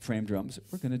frame drums,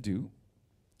 we're going to do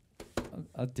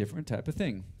a different type of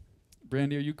thing.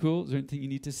 Brandy, are you cool? Is there anything you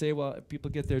need to say while people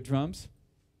get their drums?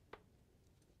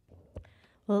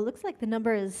 Well, it looks like the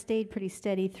number has stayed pretty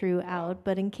steady throughout,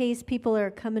 but in case people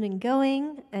are coming and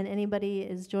going and anybody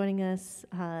is joining us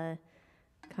kind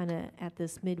of at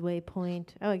this midway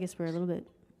point. Oh, I guess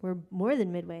we're more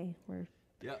than midway. We're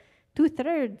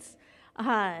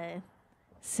 2/3.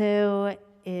 So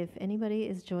if anybody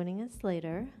is joining us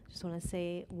later, just want to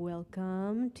say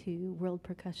welcome to World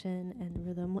Percussion and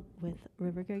Rhythm with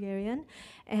River Guerguerian.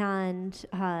 And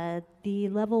the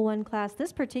level 1 class,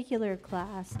 this particular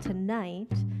class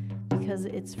tonight, because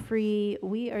it's free,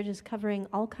 we are just covering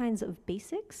all kinds of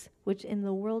basics, which in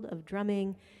the world of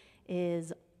drumming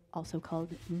is also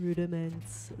called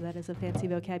rudiments. That is a fancy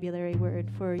vocabulary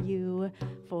word for you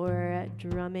for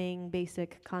drumming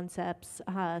basic concepts.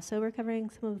 So we're covering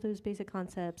some of those basic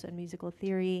concepts and musical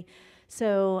theory.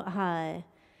 So,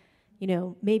 you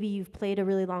know, maybe you've played a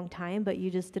really long time, but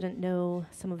you just didn't know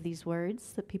some of these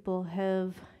words that people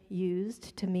have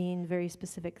used to mean very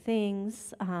specific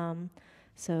things.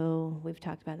 So we've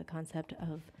talked about the concept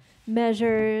of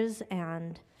measures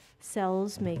and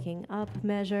cells making up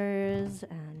measures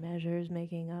and measures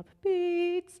making up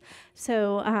beats.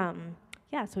 So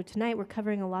so tonight we're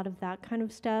covering a lot of that kind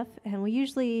of stuff, and we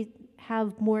usually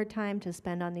have more time to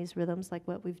spend on these rhythms like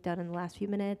what we've done in the last few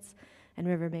minutes, and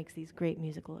River makes these great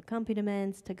musical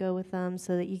accompaniments to go with them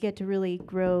so that you get to really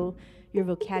grow your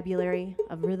vocabulary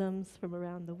of rhythms from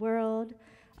around the world,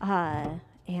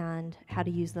 and how to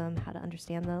use them, how to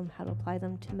understand them, how to apply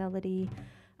them to melody.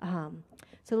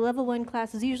 So the level 1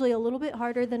 class is usually a little bit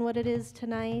harder than what it is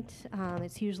tonight.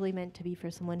 It's usually meant to be for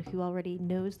someone who already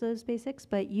knows those basics,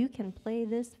 but you can play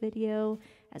this video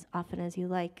as often as you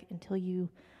like until you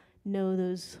know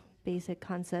those basic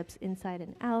concepts inside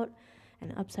and out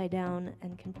and upside down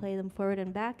and can play them forward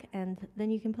and back, and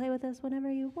then you can play with us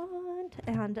whenever you want.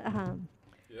 And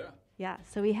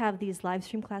so we have these live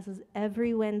stream classes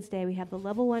every Wednesday. We have the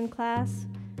level 1 class,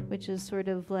 which is sort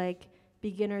of like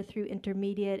beginner through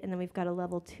intermediate, and then we've got a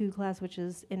level 2 class, which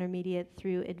is intermediate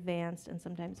through advanced and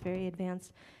sometimes very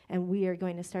advanced, and we are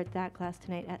going to start that class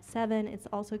tonight at 7. It's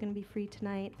also going to be free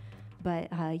tonight, but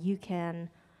you can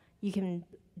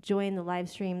join the live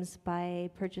streams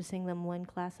by purchasing them one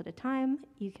class at a time.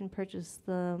 You can purchase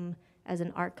them as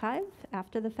an archive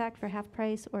after the fact for half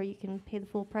price, or you can pay the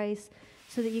full price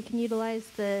so that you can utilize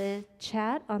the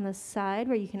chat on the side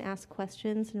where you can ask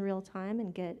questions in real time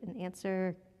and get an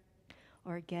answer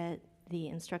or get the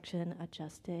instruction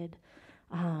adjusted.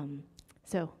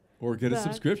 Or get a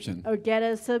subscription. Or get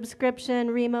a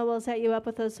subscription. Remo will set you up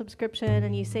with a subscription,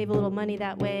 and you save a little money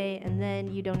that way, and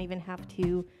then you don't even have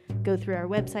to go through our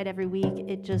website every week.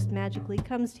 It just magically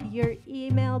comes to your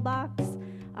email box.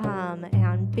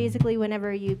 And basically,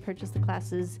 whenever you purchase the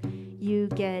classes, you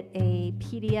get a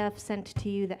PDF sent to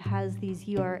you that has these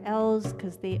URLs,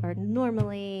 because they are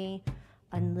normally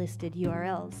unlisted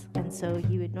URLs, and so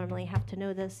you would normally have to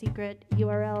know the secret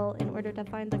URL in order to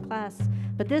find the class.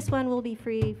 But this one will be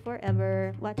free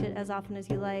forever. Watch it as often as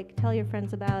you like. Tell your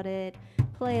friends about it.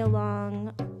 Play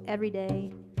along every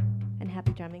day, and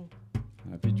happy drumming.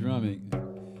 Happy drumming.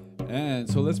 And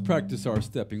so let's practice our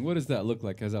stepping. What does that look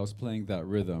like as I was playing that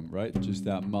rhythm, right? Just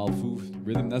that malfouf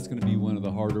rhythm. That's going to be one of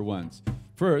the harder ones.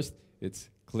 First, it's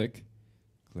click,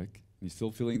 click. You're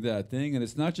still feeling that thing, and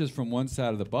it's not just from one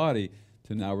side of the body.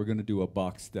 So now we're going to do a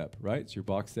box step, right? So your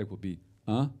box step will be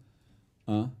 1,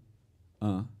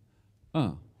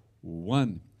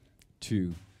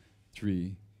 2,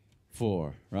 3,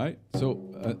 4, right?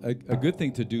 So a good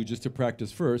thing to do just to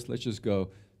practice first, let's just go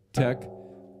tek,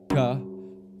 ka.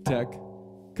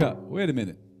 Wait a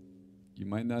minute. You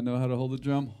might not know how to hold the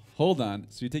drum. Hold on.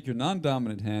 So you take your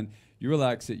non-dominant hand, you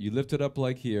relax it, you lift it up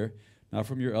like here, not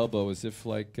from your elbow, as if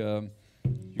like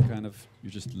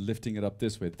you're just lifting it up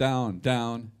this way,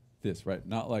 down, this, right?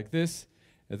 Not like this.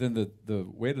 And then the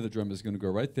weight of the drum is going to go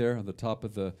right there on the top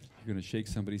of you're going to shake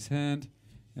somebody's hand,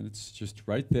 and it's just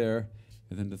right there.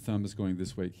 And then the thumb is going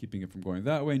this way, keeping it from going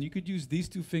that way. And you could use these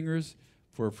 2 fingers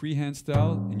for a freehand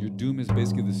style, and your doom is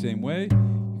basically the same way.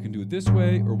 You can do it this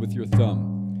way or with your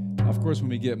thumb. Now, of course, when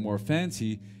we get more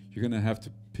fancy, you're going to have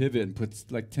to pivot and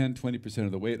put like 10-20%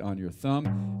 of the weight on your thumb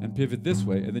and pivot this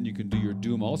way, and then you can do your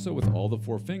doom also with all the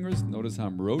 4 fingers. Notice how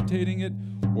I'm rotating it,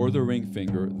 or the ring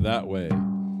finger that way.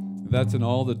 That's in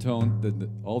all the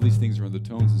tone. All these things are in the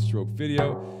Tones and Stroke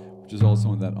video, which is also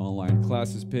on that online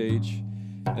classes page.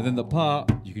 And then the pa,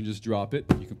 you can just drop it.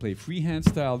 You can play freehand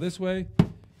style this way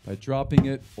by dropping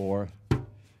it, or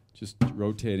just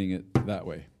rotating it that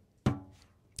way.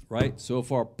 Right? So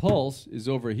if our pulse is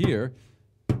over here,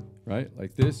 right,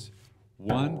 like this,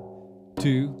 1,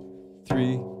 2,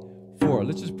 3, 4.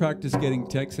 Let's just practice getting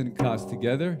teks and kas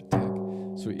together. Tek.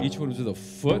 So each one is with a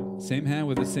foot, same hand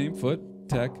with the same foot.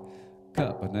 Tek,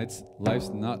 ka. But life's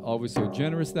not always so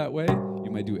generous that way.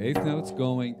 You might do eighth notes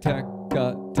going tek,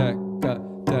 ka, tek, ka,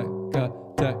 tek, ka,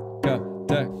 tek, ka,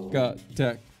 tek, ka,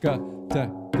 tek, ka, tek,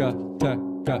 ka, tek,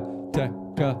 ka, tek,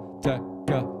 ka, tek,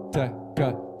 ka, tek, ka,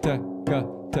 tek, ka,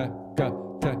 tek, ka,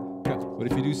 tek, ka. What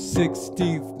if you do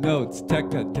 16th notes?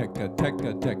 Tekka, tekka,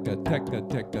 tekka, tekka, tekka,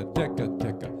 tekka, tekka,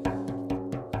 tekka.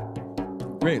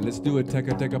 Great, let's do it.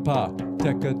 Tekka, tekka, pa.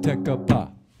 Tekka, tekka,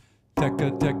 pa.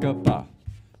 Tekka, tekka, pa.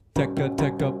 Tekka,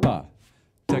 tekka, pa.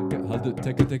 Tekka, I'll do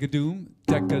tekka, tekka, doom.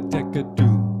 Tekka, tekka,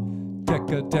 doom.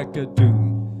 Tekka, tekka,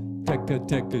 doom. Tekka,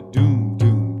 tekka, doom,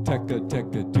 doom. Tekka,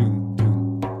 tekka, doom,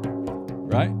 doom.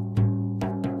 Right?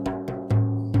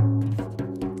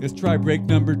 Let's try break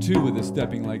number 2 with a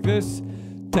stepping like this.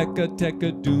 Tekka,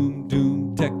 tekka, doom,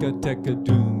 doom. Tekka, tekka,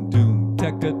 doom, doom.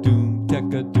 Tekka, doom,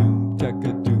 tekka, doom,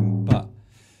 tekka, doom, pa.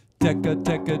 Tekka,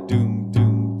 tekka, doom,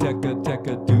 doom. Tekka,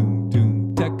 tekka, doom,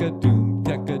 doom. Tekka, doom,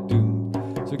 tekka, doom.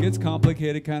 So it gets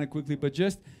complicated kind of quickly, but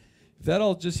just, if that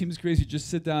all just seems crazy, just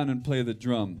sit down and play the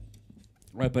drum.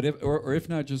 Right, but if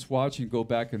not, just watch and go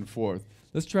back and forth.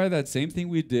 Let's try that same thing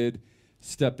we did,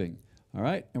 stepping. All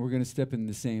right, and we're going to step in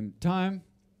the same time.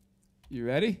 You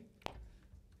ready?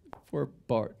 2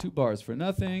 bars for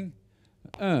nothing.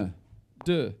 1,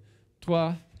 2,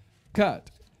 3, 4.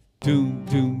 Doom,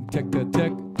 doom, tekka,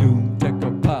 tek, doom,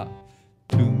 tekka, pa.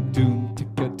 Doom, doom,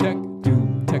 tekka, tek,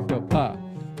 doom, tekka, pa.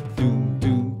 Doom,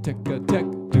 doom, tekka, tek,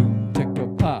 doom, tekka,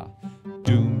 pa.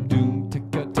 Doom, doom,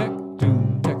 tekka, tek,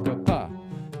 doom, tekka, pa.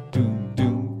 Doom,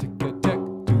 doom, tekka, tek,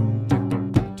 doom, tekka,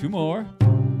 pa. 2 more.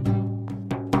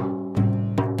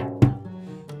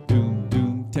 Doom,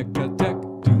 doom, tekka, tek,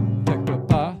 doom, tekka,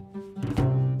 pa.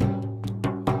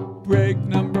 Break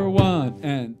number 1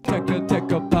 and tekka,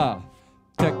 tekka, pa.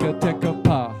 Tekka, tekka,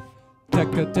 pa.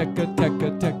 Tekka, tekka, tekka,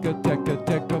 tekka, tekka,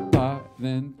 tekka, pa.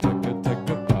 Then tekka,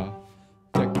 tekka, pa.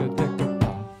 Tekka, tekka,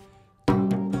 pa.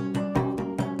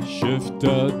 Shift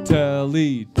a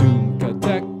telly. Doom, ka,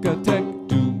 tekka, tek,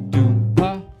 doom, doom,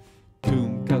 pa.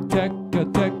 Doom, ka, tekka,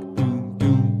 tek, doom,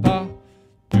 doom, pa.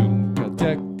 Doom, ka,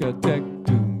 tekka, tek,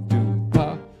 doom, doom,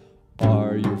 pa.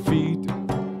 Are your feet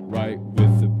right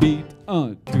with the beat?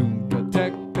 Doom, ka,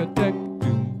 tekka, tek,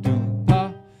 doom, doom,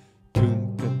 pa.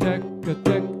 Doom, ka, tekka,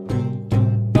 tek, doom,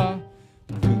 doom, pa.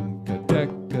 Doom, ka,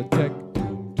 tekka, tek,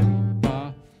 doom, doom,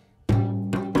 pa.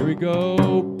 Here we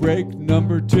go. Break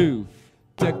number 2.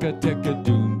 Tekka, tekka,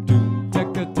 doom, doom.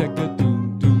 Tekka, tekka,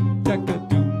 doom, doom. Tekka,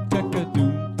 doom, tekka,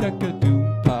 doom, tekka, doom,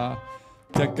 pa.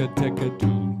 Tekka, tekka,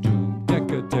 doom, doom.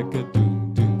 Tekka, tekka,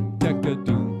 doom, doom. Tekka,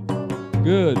 doom.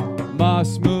 Good.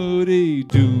 Mas moody,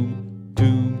 doom,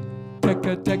 doom.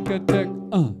 Tekka, tekka, tek,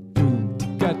 doom.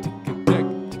 Tikka, tikka, tek,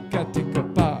 tikka, tikka,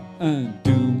 pa.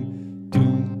 Doom,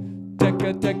 doom.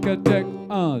 Tekka, tekka, tek,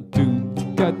 doom.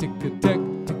 Tikka, tikka, tek,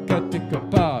 tikka, tikka,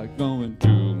 pa. Going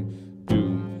doom,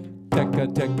 doom. Tekka,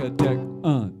 tekka, tek,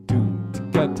 doom.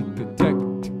 Tikka, tikka, tek,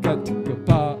 tikka, tikka,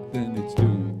 pa. Then it's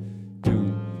doom,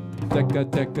 doom. Tekka,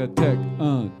 tekka, tek,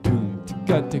 doom.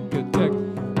 Tikka, tikka, tek.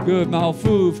 Good.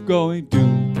 Malfoof going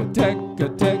doom. Ka, tek, ka,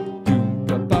 tek, doom.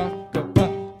 Ka, pa, ka, pa.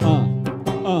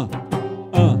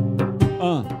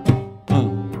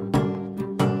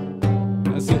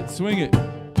 That's it. Swing it.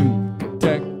 Doom, ka,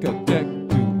 tek, ka, tek,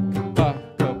 doom. Ka, pa,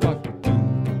 ka, pa, ka, doom.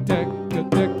 Ka, tek, ka,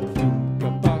 tek, doom. Ka,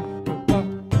 pa, ka, pa.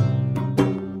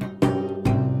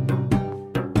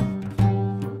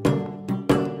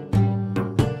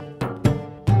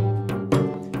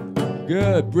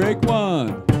 Good. Break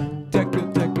 1. Tekka,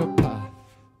 tekka, pa.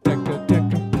 Tekka,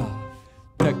 tekka, pa.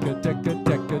 Tekka, tekka,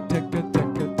 tekka, tekka,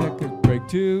 tekka, tekka. Break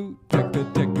 2. Tekka,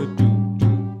 tekka, doom,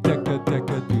 doom. Tekka,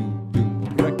 tekka, doom,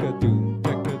 doom. Tekka, doom,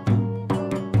 tekka,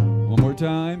 doom. One more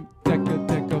time. Tekka,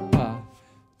 tekka, pa.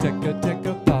 Tekka,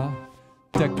 tekka, pa.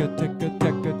 Tekka, tekka,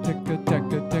 tekka, tekka,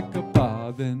 tekka, tekka,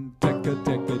 pa. Then tekka,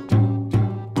 tekka, doom,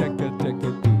 doom. Tekka, tekka,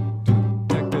 doom, doom.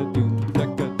 Tekka, doom,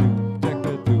 tekka, doom,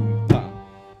 tekka, doom, pa.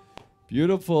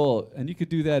 Beautiful. And you could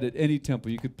do that at any tempo.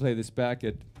 You could play this back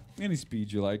at any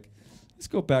speed you like. Let's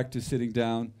go back to sitting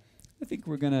down. I think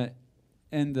we're going to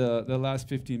end the last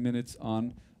 15 minutes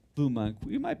on Blue Monk.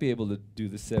 We might be able to do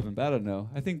the 7, but I don't know.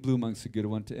 I think Blue Monk's a good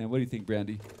one to end. What do you think,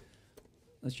 Brandy?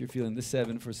 Unless you're feeling the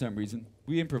 7 for some reason.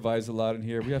 We improvise a lot in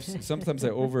here. We have sometimes I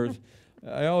always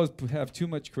have too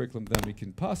much curriculum than we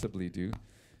can possibly do.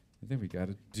 And then we got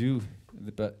to do,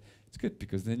 but it's good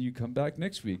because then you come back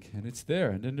next week and it's there,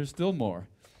 and then there's still more.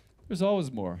 There's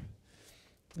always more.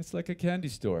 It's like a candy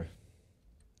store.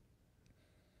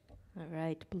 All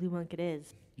right, Blue Monk it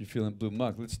is. You're feeling Blue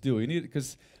Monk. Let's do it. You need it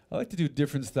because I like to do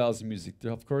different styles of music.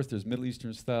 Of course, there's Middle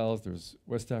Eastern styles, there's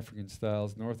West African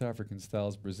styles, North African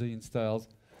styles, Brazilian styles,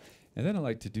 and then I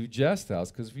like to do jazz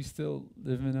styles because we still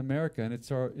live in America and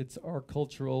it's our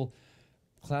cultural,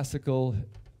 classical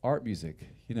art music,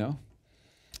 you know,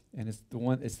 and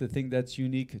it's the thing that's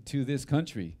unique to this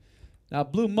country. Now,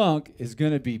 Blue Monk is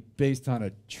going to be based on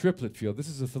a triplet feel. This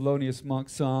is a Thelonious Monk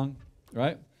song,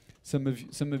 right? Some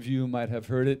of you might have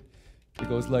heard it. It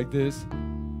goes like this.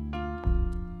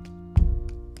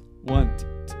 1,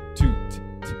 2,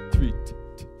 3,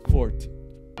 4.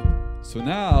 So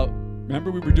now,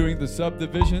 remember we were doing the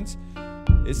subdivisions?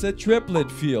 It's a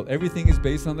triplet feel. Everything is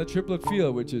based on the triplet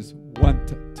feel, which is 1,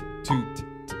 2,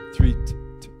 3,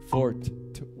 4,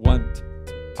 1,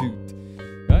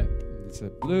 2. Right? It's a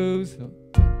blues.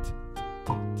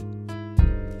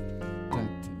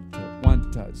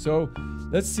 So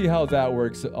let's see how that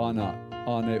works on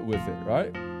it with it,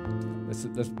 right? Let's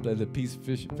let the piece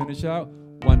finish out.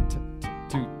 1,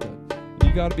 2.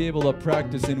 You got to be able to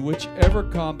practice in whichever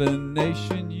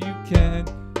combination you can,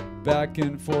 back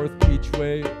and forth each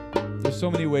way. There's so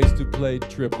many ways to play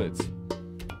triplets.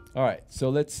 All right, so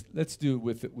let's do it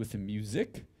with the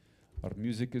music. Our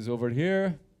music is over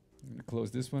here. I'm gonna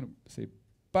close this one. Say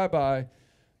bye-bye.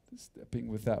 Stepping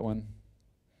with that one.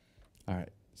 All right.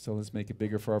 So let's make it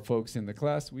bigger for our folks in the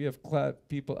class. We have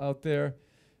people out there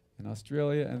in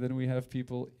Australia, and then we have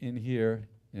people in here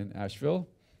in Asheville.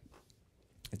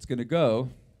 It's going to go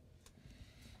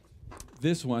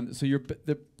this one. So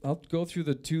I'll go through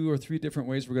the 2 or 3 different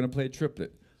ways we're going to play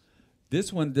triplet.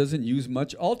 This one doesn't use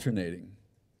much alternating,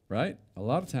 right? A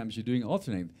lot of times you're doing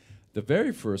alternating. The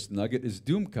very first nugget is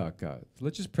doom ka ka. So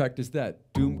let's just practice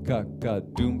that. Doom ka ka,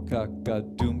 doom ka ka,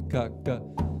 doom ka ka.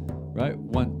 Right?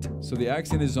 1. So the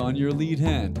accent is on your lead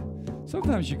hand.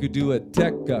 Sometimes you could do a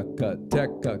tek-ka-ka,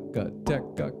 tek-ka-ka,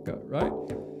 tek-ka-ka, right?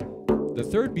 The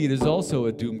third beat is also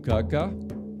a doom-ka-ka.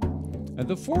 And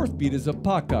the fourth beat is a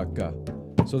pa-ka-ka.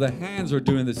 So the hands are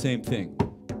doing the same thing.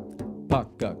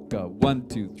 Pa-ka-ka, 1,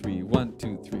 2, 3, 1,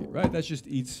 2, 3, right? That's just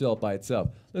each cell by itself.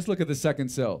 Let's look at the second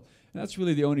cell. And that's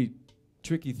really the only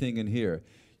tricky thing in here.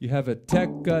 You have a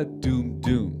tek-ka,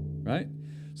 doom-doom, right?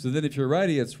 So then if you're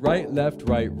righty, it's right, left,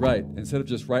 right, right. Instead of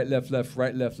just right, left, left,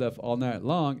 right, left, left all night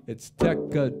long, it's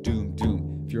tekka, doom,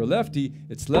 doom. If you're a lefty,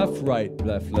 it's left, right,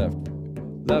 left, left.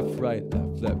 Left, right,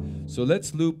 left, left. So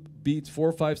let's loop beats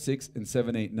 4, 5, 6, and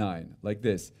 7, 8, 9. Like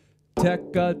this.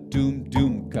 Tekka, doom,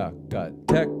 doom, ka, ka.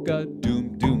 Tekka,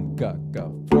 doom, doom, ka, ka.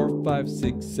 4, 5,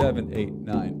 6, 7, 8,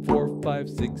 9. 4, 5,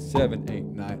 6, 7, 8,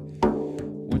 9.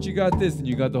 Once you got this, then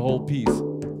you got the whole piece.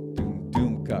 Doom,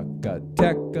 doom, ka, ka.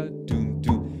 Tekka, doom,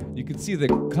 doom. You can see the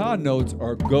ka notes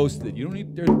are ghosted. You don't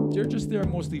need, they're just there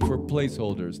mostly for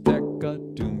placeholders. Tekka,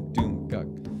 doom, doom, ka.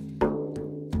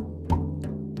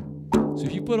 So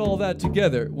if you put all that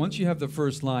together, once you have the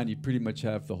first line, you pretty much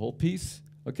have the whole piece,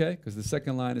 okay? Because the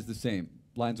second line is the same.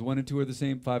 Lines 1 and 2 are the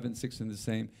same, 5 and 6 are the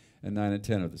same, and 9 and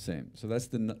 10 are the same. So that's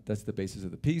the basis of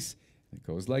the piece. It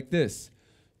goes like this.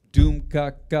 Doom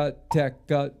ka ka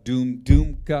tekka, doom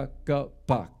doom ka ka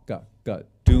pa ka ka,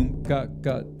 doom ka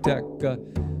ka tekka.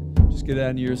 Just get it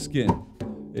out of your skin.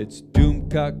 It's doom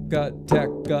ka ka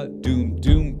tekka, doom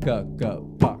doom ka ka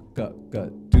pa ka ka,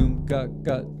 doom ka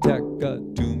ka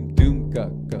tekka, doom doom ka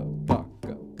ka pa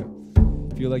ka ka.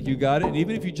 Feel like you got it, and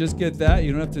even if you just get that,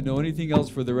 you don't have to know anything else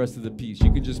for the rest of the piece.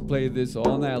 You can just play this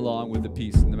all night long with the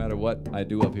piece, no matter what I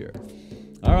do up here.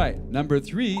 All right, number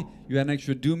 3, you had an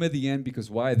extra doom at the end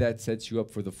because why? That sets you up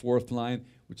for the 4th line,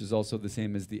 which is also the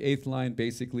same as the 8th line,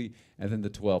 basically, and then the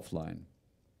 12th line.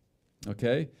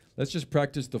 Okay? Let's just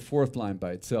practice the 4th line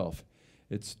by itself.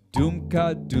 It's doom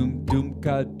ka doom doom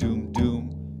ka doom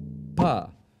doom pa.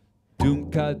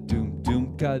 Doom ka doom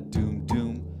doom ka doom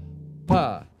doom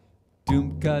pa.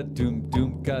 Doom ka doom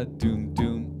doom ka doom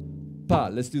doom pa.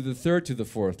 Let's do the 3rd to the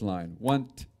 4th line. 1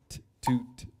 2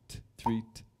 3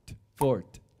 4.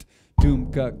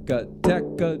 Doom ka ka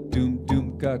tekka, doom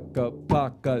doom ka ka pa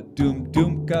ka, doom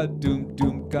doom ka doom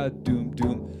doom ka doom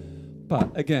doom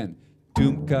pa. Again.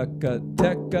 Doom ka ka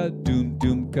tekka, doom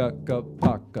doom ka ka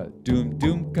pa ka, doom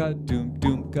doom ka doom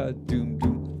doom ka doom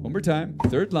doom. One more time.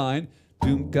 3rd line.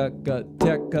 Doom ka ka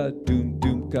tekka, doom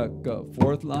doom ka ka.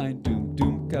 4th line. Doom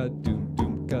doom ka doom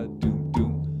doom ka doom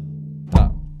doom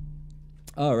pa.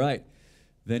 All right.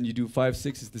 Then you do 5,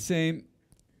 6 is the same.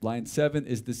 Line 7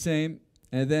 is the same.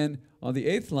 And then on the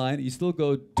 8th line, you still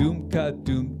go doom ka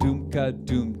doom doom ka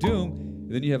doom doom.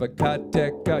 Then you have a ka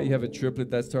tek ka. You have a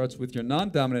triplet that starts with your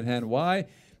non-dominant hand. Why?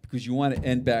 Because you want to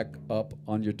end back up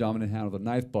on your dominant hand of the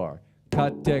 9th bar.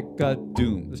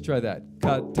 ka-teka-doom. Let's try that.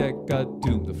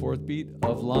 Ka-teka-doom. The fourth beat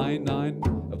of line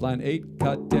 8,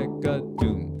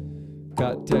 ka-teka-doom.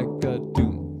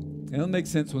 Ka-teka-doom. And it'll make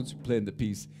sense once we play in the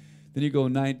piece. Then you go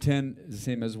 9, 10, the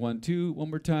same as 1, 2, one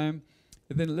more time.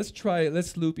 And then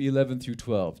let's loop 11 through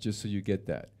 12, just so you get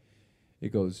that.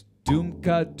 It goes doom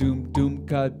ka doom doom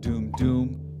ka doom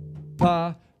doom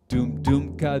pa doom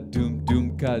doom ka doom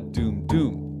doom ka doom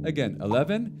doom. Again,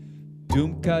 11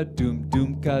 doom ka doom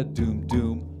doom ka doom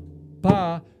doom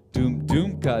pa doom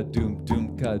doom ka doom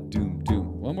doom ka doom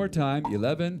doom. One more time,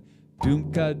 11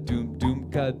 doom ka doom doom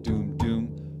ka doom doom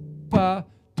pa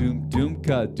doom doom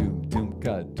ka doom doom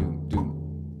ka doom doom.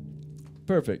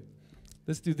 Perfect.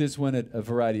 Let's do this one at a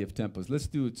variety of tempos. Let's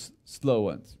do it slow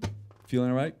ones. Feeling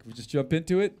all right? Can we just jump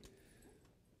into it?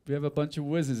 We have a bunch of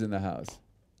whizzes in the house.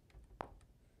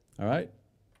 All right?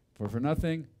 4 for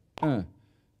nothing. 1,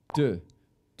 2,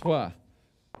 3,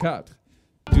 4.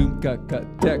 Doom ka ka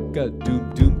teka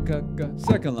doom doom ka ka.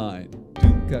 Second line.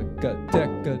 Doom ka ka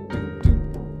teka doom doom.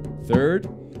 Third.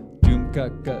 Doom ka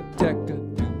ka teka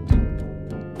doom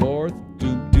doom. Fourth.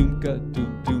 Doom doom ka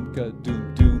doom doom ka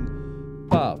doom doom.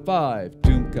 5.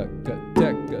 Doom ka ka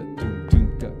teka doom doom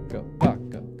ka ka pa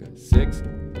ka ka. 6.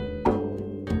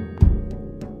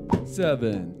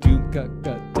 7. Doom ka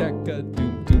ka teka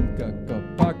doom doom ka ka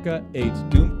pa ka. 8.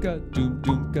 Doom ka doom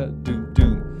doom ka doom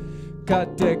doom. Ka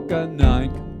teka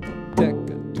 9.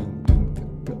 Teka doom doom ka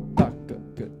ka pa ka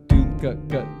ka. Doom ka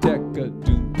ka teka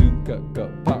doom doom ka ka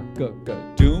pa ka ka.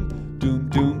 Doom doom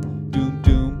doom doom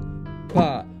doom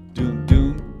pa doom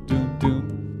doom doom doom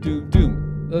doom doom.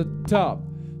 The top.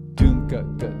 Doom ka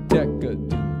ka teka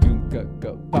doom doom ka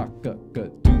ka pa ka ka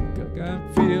doom ka ka. And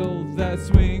feel that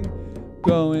swing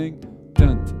going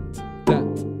dun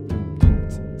dun dun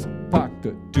pa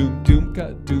ka doom doom ka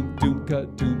doom doom ka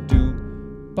doom doom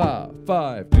pa.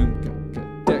 5 doom ka ka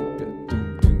teka doom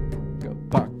doom ka ka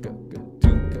pa ka ka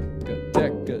doom ka ka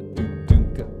teka doom doom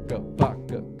ka ka pa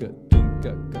ka ka doom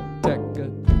ka ka teka.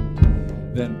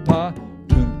 Then pa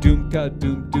doom doom ka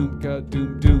doom doom ka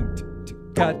doom doom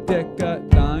ka teka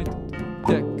 9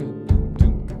 teka doom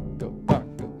doom ka ka pa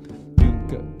ka doom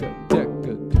ka ka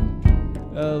teka doom.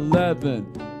 11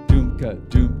 doom ka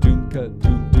doom doom ka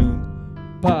doom doom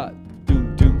pa doom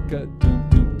doom ka doom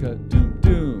doom ka doom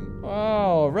doom.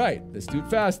 All right, let's do it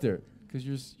faster because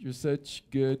you're such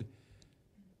good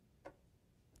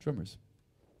drummers.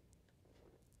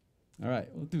 All right,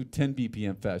 we'll do 10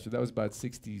 BPM faster. That was about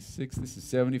 66. This is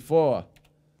 74.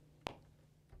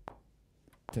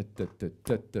 Ta ta ta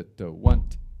ta ta ta. 1,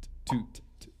 2,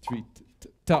 3,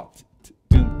 top.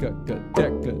 Doom ka ka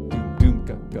teka doom doom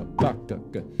ka ka pa ka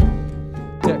ka.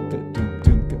 Teka doom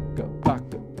doom ka ka pa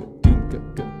ka ka. Doom ka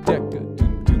ka teka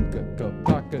doom doom ka ka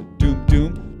pa ka. Doom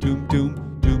doom doom doom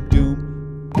doom doom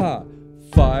pa.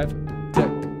 5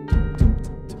 teka doom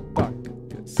doom pa ka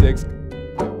ka. 6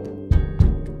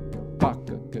 pa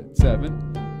ka ka. 7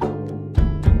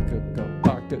 doom ka ka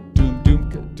pa ka. Doom doom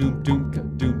ka doom doom ka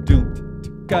doom doom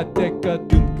ka teka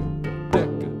doom ka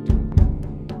teka doom.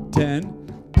 10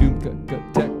 doom ka ka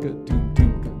teka doom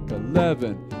doom ka ka.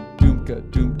 11 doom ka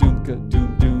doom doom ka doom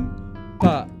doom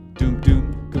pa doom doom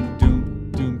ka doom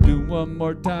doom doom. One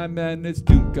more time and it's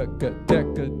doom ka ka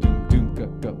teka doom doom ka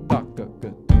ka pa ka ka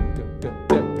doom ka ka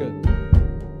teka doom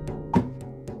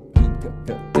ka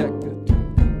ka teka doom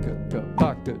doom ka ka pa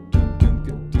ka doom doom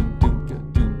ka doom doom ka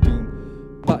doom doom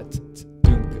pa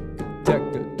doom ka ka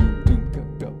teka doom doom ka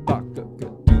ka pa ka ka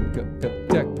doom ka ka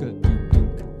teka doom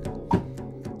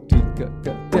doom ka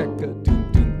ka teka doom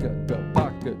doom ka ka pa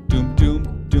ka doom doom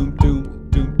doom doom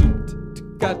doom doom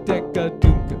ka teka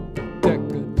doom ka ka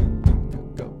teka doom doom ka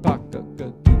ka pa ka ka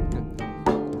doom ka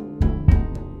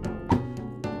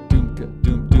doom ka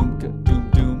doom doom ka doom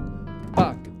doom pa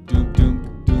ka doom doom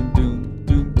doom doom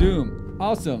doom doom.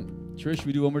 Awesome. Trish,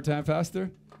 we do one more time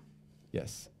faster?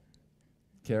 Yes.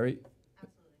 Carrie?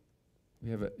 We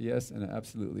have a yes and an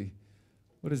absolutely.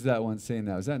 What is that one saying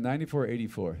now? Is that 94 or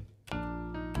 84?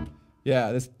 Yeah,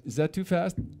 is that too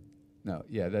fast? No,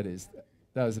 yeah, that is.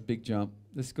 That was a big jump.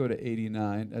 Let's go to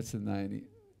 89. That's a 90.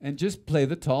 And just play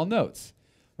the tall notes,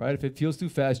 right? If it feels too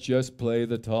fast, just play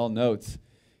the tall notes.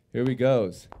 Here we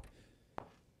goes.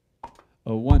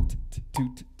 1,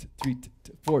 2, 3,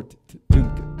 4. Doom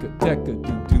ka teka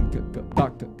doom doom ka ka pa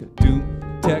ka ka doom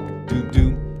tek doom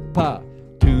doom pa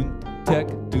doom tek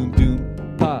doom doom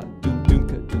pa doom doom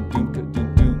ka doom doom ka doom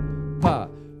doom pa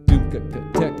doom ka ka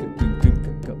teka doom doom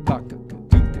ka ka pa ka ka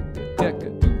doom ka ka teka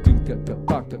doom doom ka ka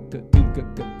pa ka ka doom ka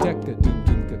ka teka doom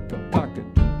doom ka ka pa ka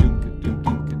doom ka doom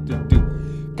doom ka doom doom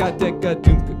ka teka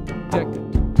doom ka ka teka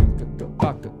doom doom ka ka pa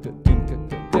ka ka doom ka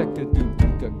ka teka doom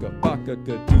doom ka ka pa ka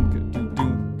ka doom ka doom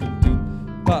doom ka doom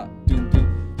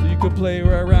play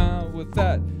around with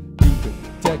that. Doomka,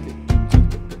 teka,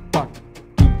 doomka, bak,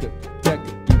 doomka,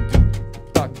 teka, doomka,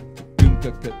 bak, doomka,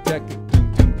 teka,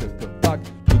 doomka, bak,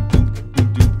 doomka,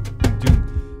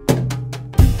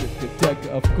 doomka, teka.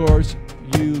 Of course,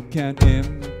 you can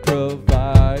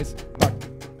improvise. Bak,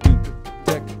 doomka,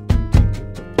 teka, doomka,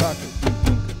 bak,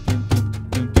 doomka,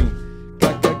 doomka, doomka,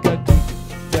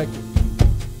 teka,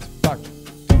 bak,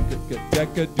 doomka,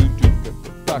 teka, doomka,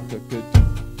 bak, doomka.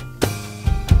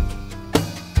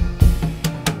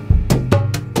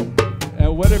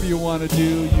 Whatever you want to do,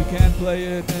 you can play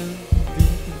it.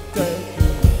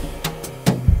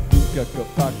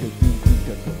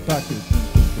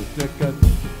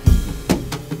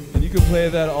 And you can play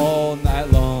that all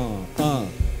night long.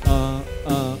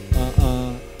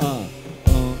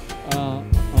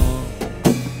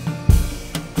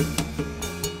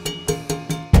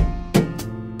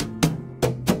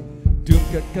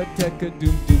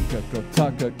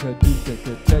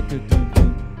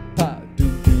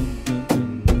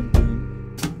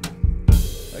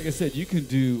 Like I said, you can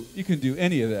do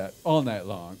any of that all night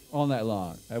long,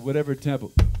 at whatever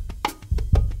tempo.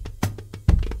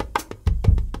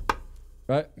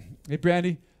 Right? Hey,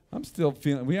 Brandy, I'm still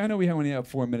feeling. I know we only have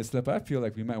 4 minutes left, but I feel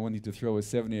like we might need to throw a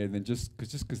 78, and then just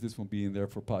because this won't be in there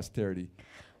for posterity.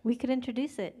 We could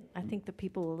introduce it. I think the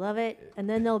people will love it, and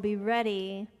then they'll be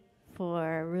ready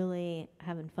for really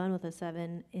having fun with a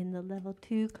 7 in the level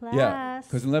 2 class. Yeah,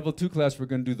 because in level 2 class, we're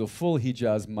going to do the full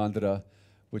Hijaz Mandra,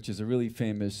 which is a really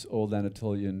famous old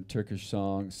Anatolian Turkish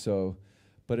song. So,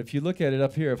 but if you look at it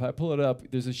up here, if I pull it up,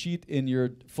 there's a sheet in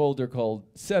your folder called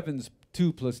 7's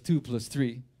 2 plus 2 plus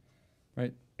 3,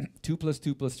 right? 2 plus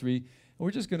 2 plus 3. And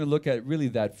we're just going to look at really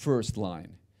that first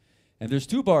line. And there's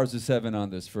 2 bars of 7 on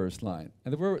this first line.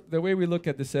 And the way we look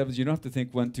at the 7s, you don't have to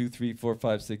think 1, 2, 3, 4,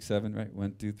 5, 6, 7, right?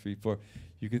 1, 2, 3, 4.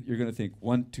 You're going to think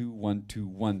 1, 2, 1, 2,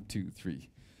 1, 2, 3.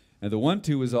 And the 1,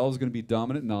 2 is always going to be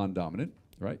dominant, non-dominant,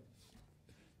 right?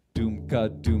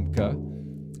 Doomka, doomka.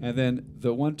 And then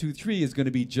the 1, 2, 3 is going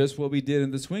to be just what we did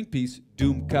in the swing piece,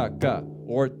 doomka ka,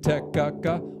 or teka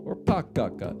ka, or paka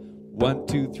ka. 1,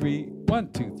 2, 3,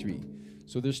 1, 2, 3.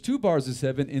 So there's 2 bars of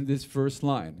 7 in this first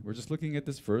line. We're just looking at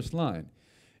this first line.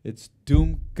 It's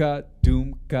doomka,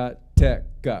 doomka,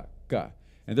 teka ka.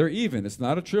 And they're even. It's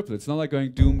not a triplet. It's not like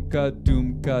going doomka,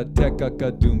 doomka, teka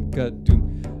ka, doomka,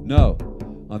 doom. No.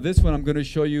 On this one, I'm going to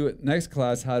show you next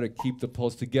class how to keep the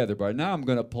pulse together. But right now, I'm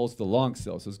going to pulse the long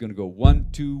cell. So it's going to go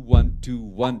 1, 2, 1, 2,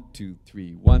 1, 2,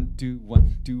 3. 1, 2,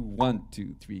 1, 2, 1,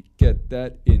 2, 3. Get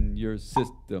that in your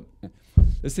system.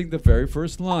 Let's sing the very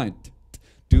first line.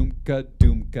 Doomka,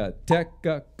 doomka,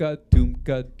 teka ka,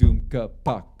 doomka, doomka,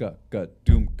 paka ka,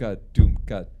 doomka,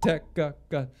 doomka, teka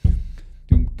ka,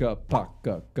 doomka,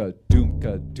 paka ka,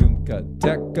 doomka, doomka,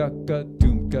 teka ka,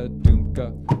 doomka,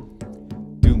 doomka,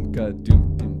 doomka, doom,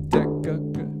 teka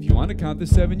ka. If you want to count the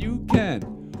 7, you can.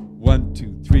 1,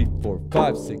 2, 3, 4,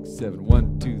 5, 6, 7.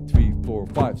 1, 2, 3, 4,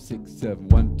 5, 6, 7.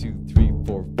 1, 2, 3,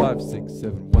 4, 5, 6,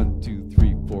 7. 1, 2,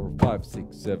 3, 4, 5,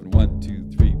 6, 7. 1, 2,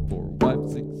 3, 4, 5,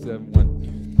 6, 7.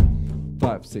 1,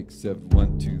 5, 6, 7,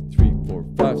 1, 2, 3, 4,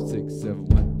 5, 6, 7,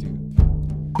 1, 2,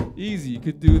 3. Easy, you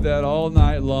could do that all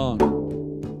night long.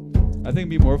 I think it'd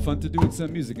be more fun to do with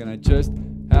some music, and I just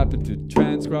happened to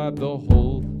transcribe the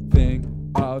whole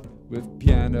thing out with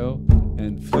piano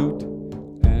and flute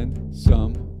and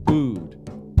some oud.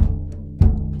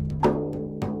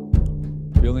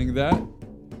 Feeling that?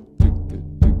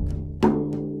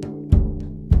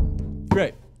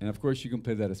 Great. And of course, you can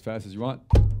play that as fast as you want.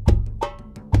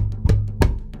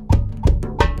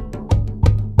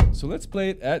 So let's play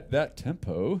it at that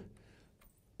tempo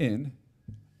in,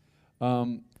 let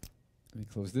me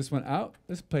close this one out.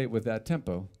 Let's play it with that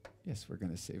tempo. Yes, we're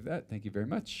going to save that. Thank you very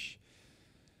much.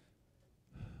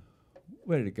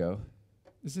 Where did it go?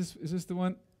 Is this the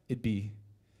one? It'd be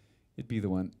the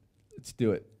one. Let's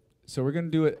do it. So we're going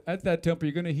to do it at that tempo.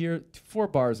 You're going to hear 4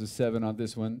 bars of 7 on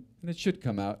this one, and it should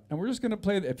come out. And we're just going to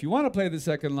play, if you want to play the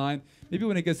second line, maybe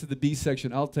when it gets to the B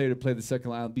section, I'll tell you to play the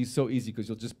second line. It'll be so easy because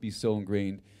you'll just be so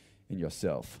ingrained in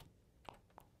yourself.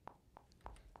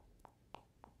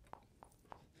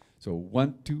 So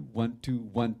 1, 2, 1, 2,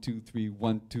 1, 2, 3,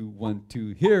 1, 2, 1, 2.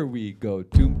 Here we go.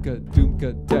 Doomka,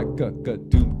 doomka, teka, ka,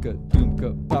 doomka,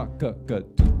 doomka, paka, ka,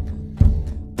 doom.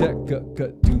 Teka, ka,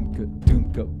 doomka,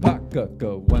 doomka, paka,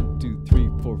 ka. 1, 2, 3,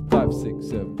 4, 5, 6,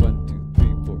 7. 1, 2,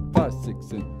 3, 4, 5, 6,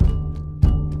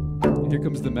 7. Here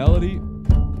comes the melody.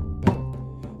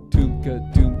 Doomka,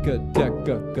 doomka,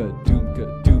 teka, ka, doomka,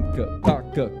 doomka,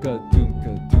 paka, ka,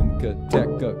 doomka, doomka,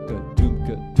 teka, ka,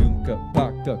 doomka, doomka,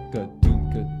 paka, ka,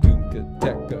 doomka, doomka,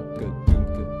 teka, ka,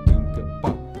 doomka, doomka,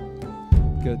 paka,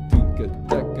 ka, doomka,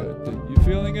 teka.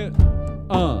 Feeling it?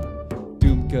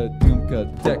 Doomka, doomka,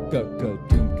 dekka,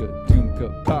 doomka, doomka,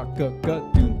 paka,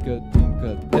 doomka,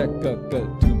 doomka, dekka,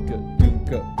 doomka,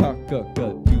 doomka, paka,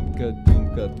 doomka,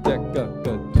 doomka, dekka,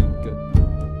 doomka.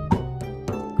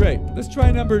 Great. Let's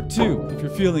try number 2 if you're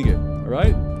feeling it. All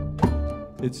right?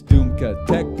 It's doomka,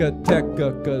 tekka,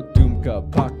 tekka, doomka,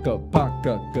 paka,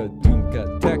 paka,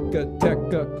 doomka, tekka,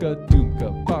 tekka, doomka,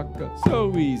 paka.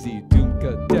 So easy.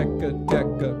 Doomka, tekka,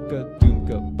 tekka,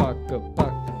 doomka, paka,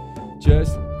 paka.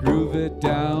 Just groove it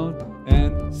down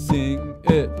and sing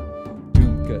it.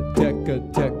 Doomka, tekka,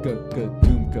 tekka,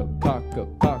 doomka, paka,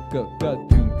 paka,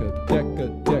 doomka, tekka,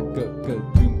 tekka,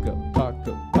 doomka,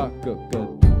 paka, paka,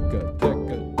 doomka,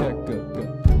 tekka, tekka.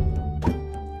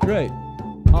 Great.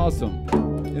 Awesome.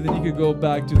 And then you could go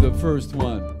back to the first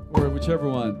one, or whichever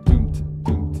one. Doomt,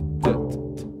 doomt,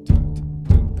 doomt,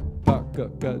 doomt, paka,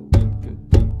 doomka,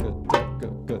 doomka, tekka,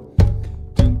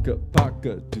 doomka,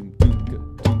 paka, doomka,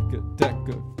 doomka,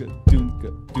 tekka, doomka,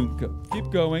 doomka.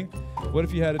 Keep going. What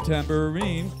if you had a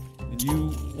tambourine and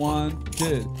you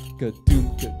wanted doomka,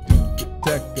 doomka,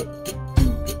 tekka,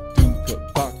 doomka, doomka,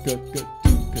 paka, doomka,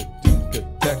 doomka,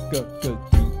 tekka,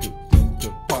 doomka, doomka,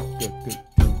 paka, doomka,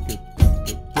 doomka,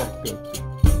 tekka.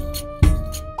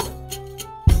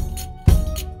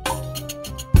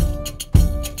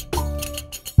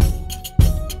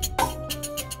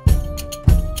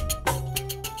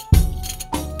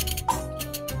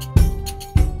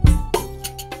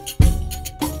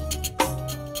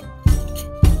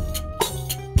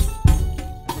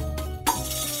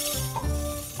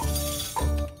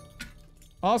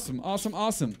 Awesome, awesome,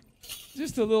 awesome.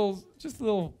 Just a little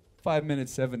 5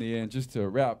 minutes, 70 in, just to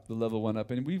wrap the level 1 up.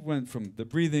 And we went from the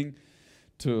breathing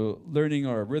to learning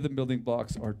our rhythm building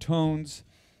blocks, our tones,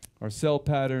 our cell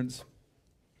patterns,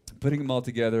 putting them all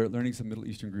together, learning some Middle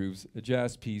Eastern grooves, a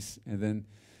jazz piece, and then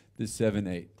the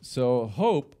 7/8. So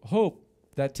hope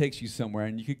that takes you somewhere,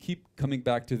 and you could keep coming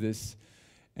back to this,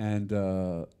 and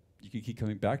you could keep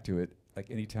coming back to it like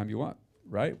anytime you want,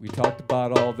 right? We talked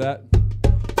about all that.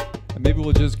 And maybe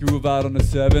we'll just groove out on a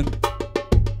 7.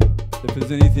 If there's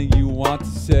anything you want to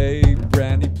say,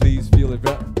 Brandy, please feel it.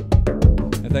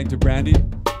 And thank to Brandy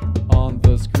on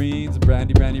the screens,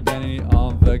 Brandy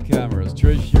on the cameras.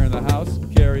 Trish here in the house,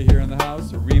 Carrie here in the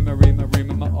house, Rima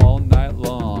all night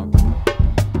long.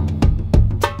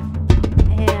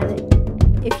 And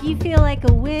if you feel like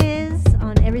a whiz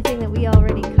on everything that we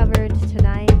already covered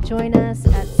tonight, join us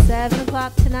at 7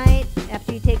 o'clock tonight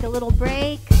after you take a little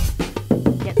break.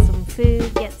 Get some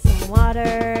food, get some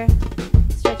water,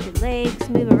 stretch your legs,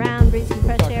 move around, breathe some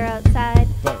fresh air outside,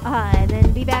 and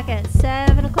then be back at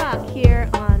 7 o'clock here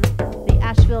on the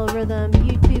Asheville Rhythm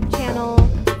YouTube channel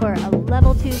for a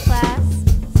level 2 class.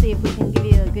 See if we can give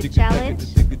you a good challenge.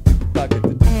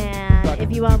 And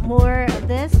if you want more of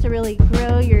this to really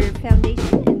grow your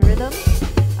foundation in rhythm,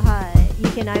 you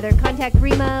can either contact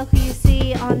Rima, who you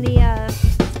see on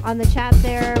the chat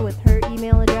there with her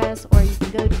email address, or you can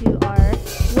go to our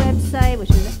website,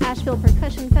 which is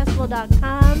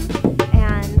AshevillePercussionFestival.com,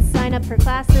 and sign up for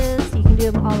classes. You can do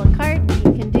them a la carte.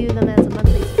 You can do them as a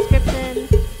monthly subscription.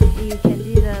 You can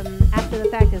do them after the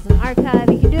fact as an archive.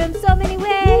 You can do them so many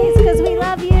ways because we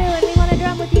love you and we want to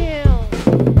drum with you.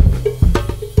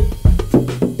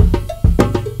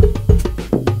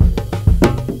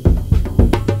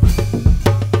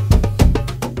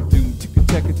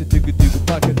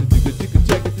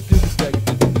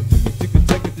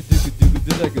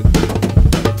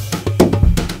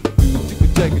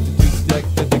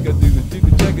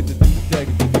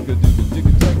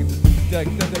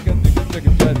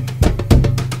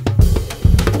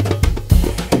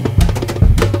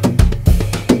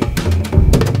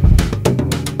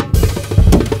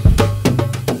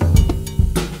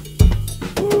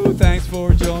 Thanks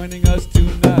for joining us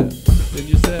tonight. In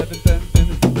your 7th and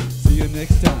see you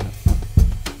next time.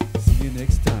 See you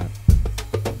next time.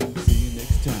 See you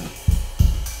next time.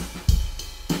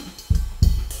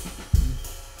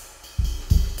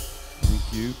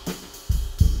 Thank you.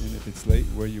 And if it's late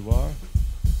where you are,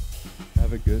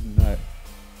 have a good night.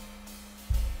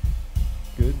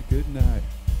 Good night.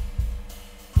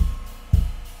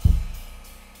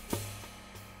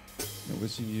 I'm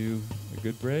wishing you a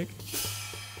good break.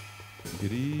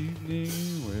 Good evening,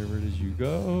 wherever it is you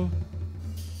go,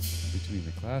 between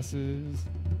the classes.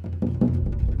 Good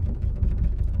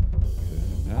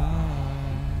night.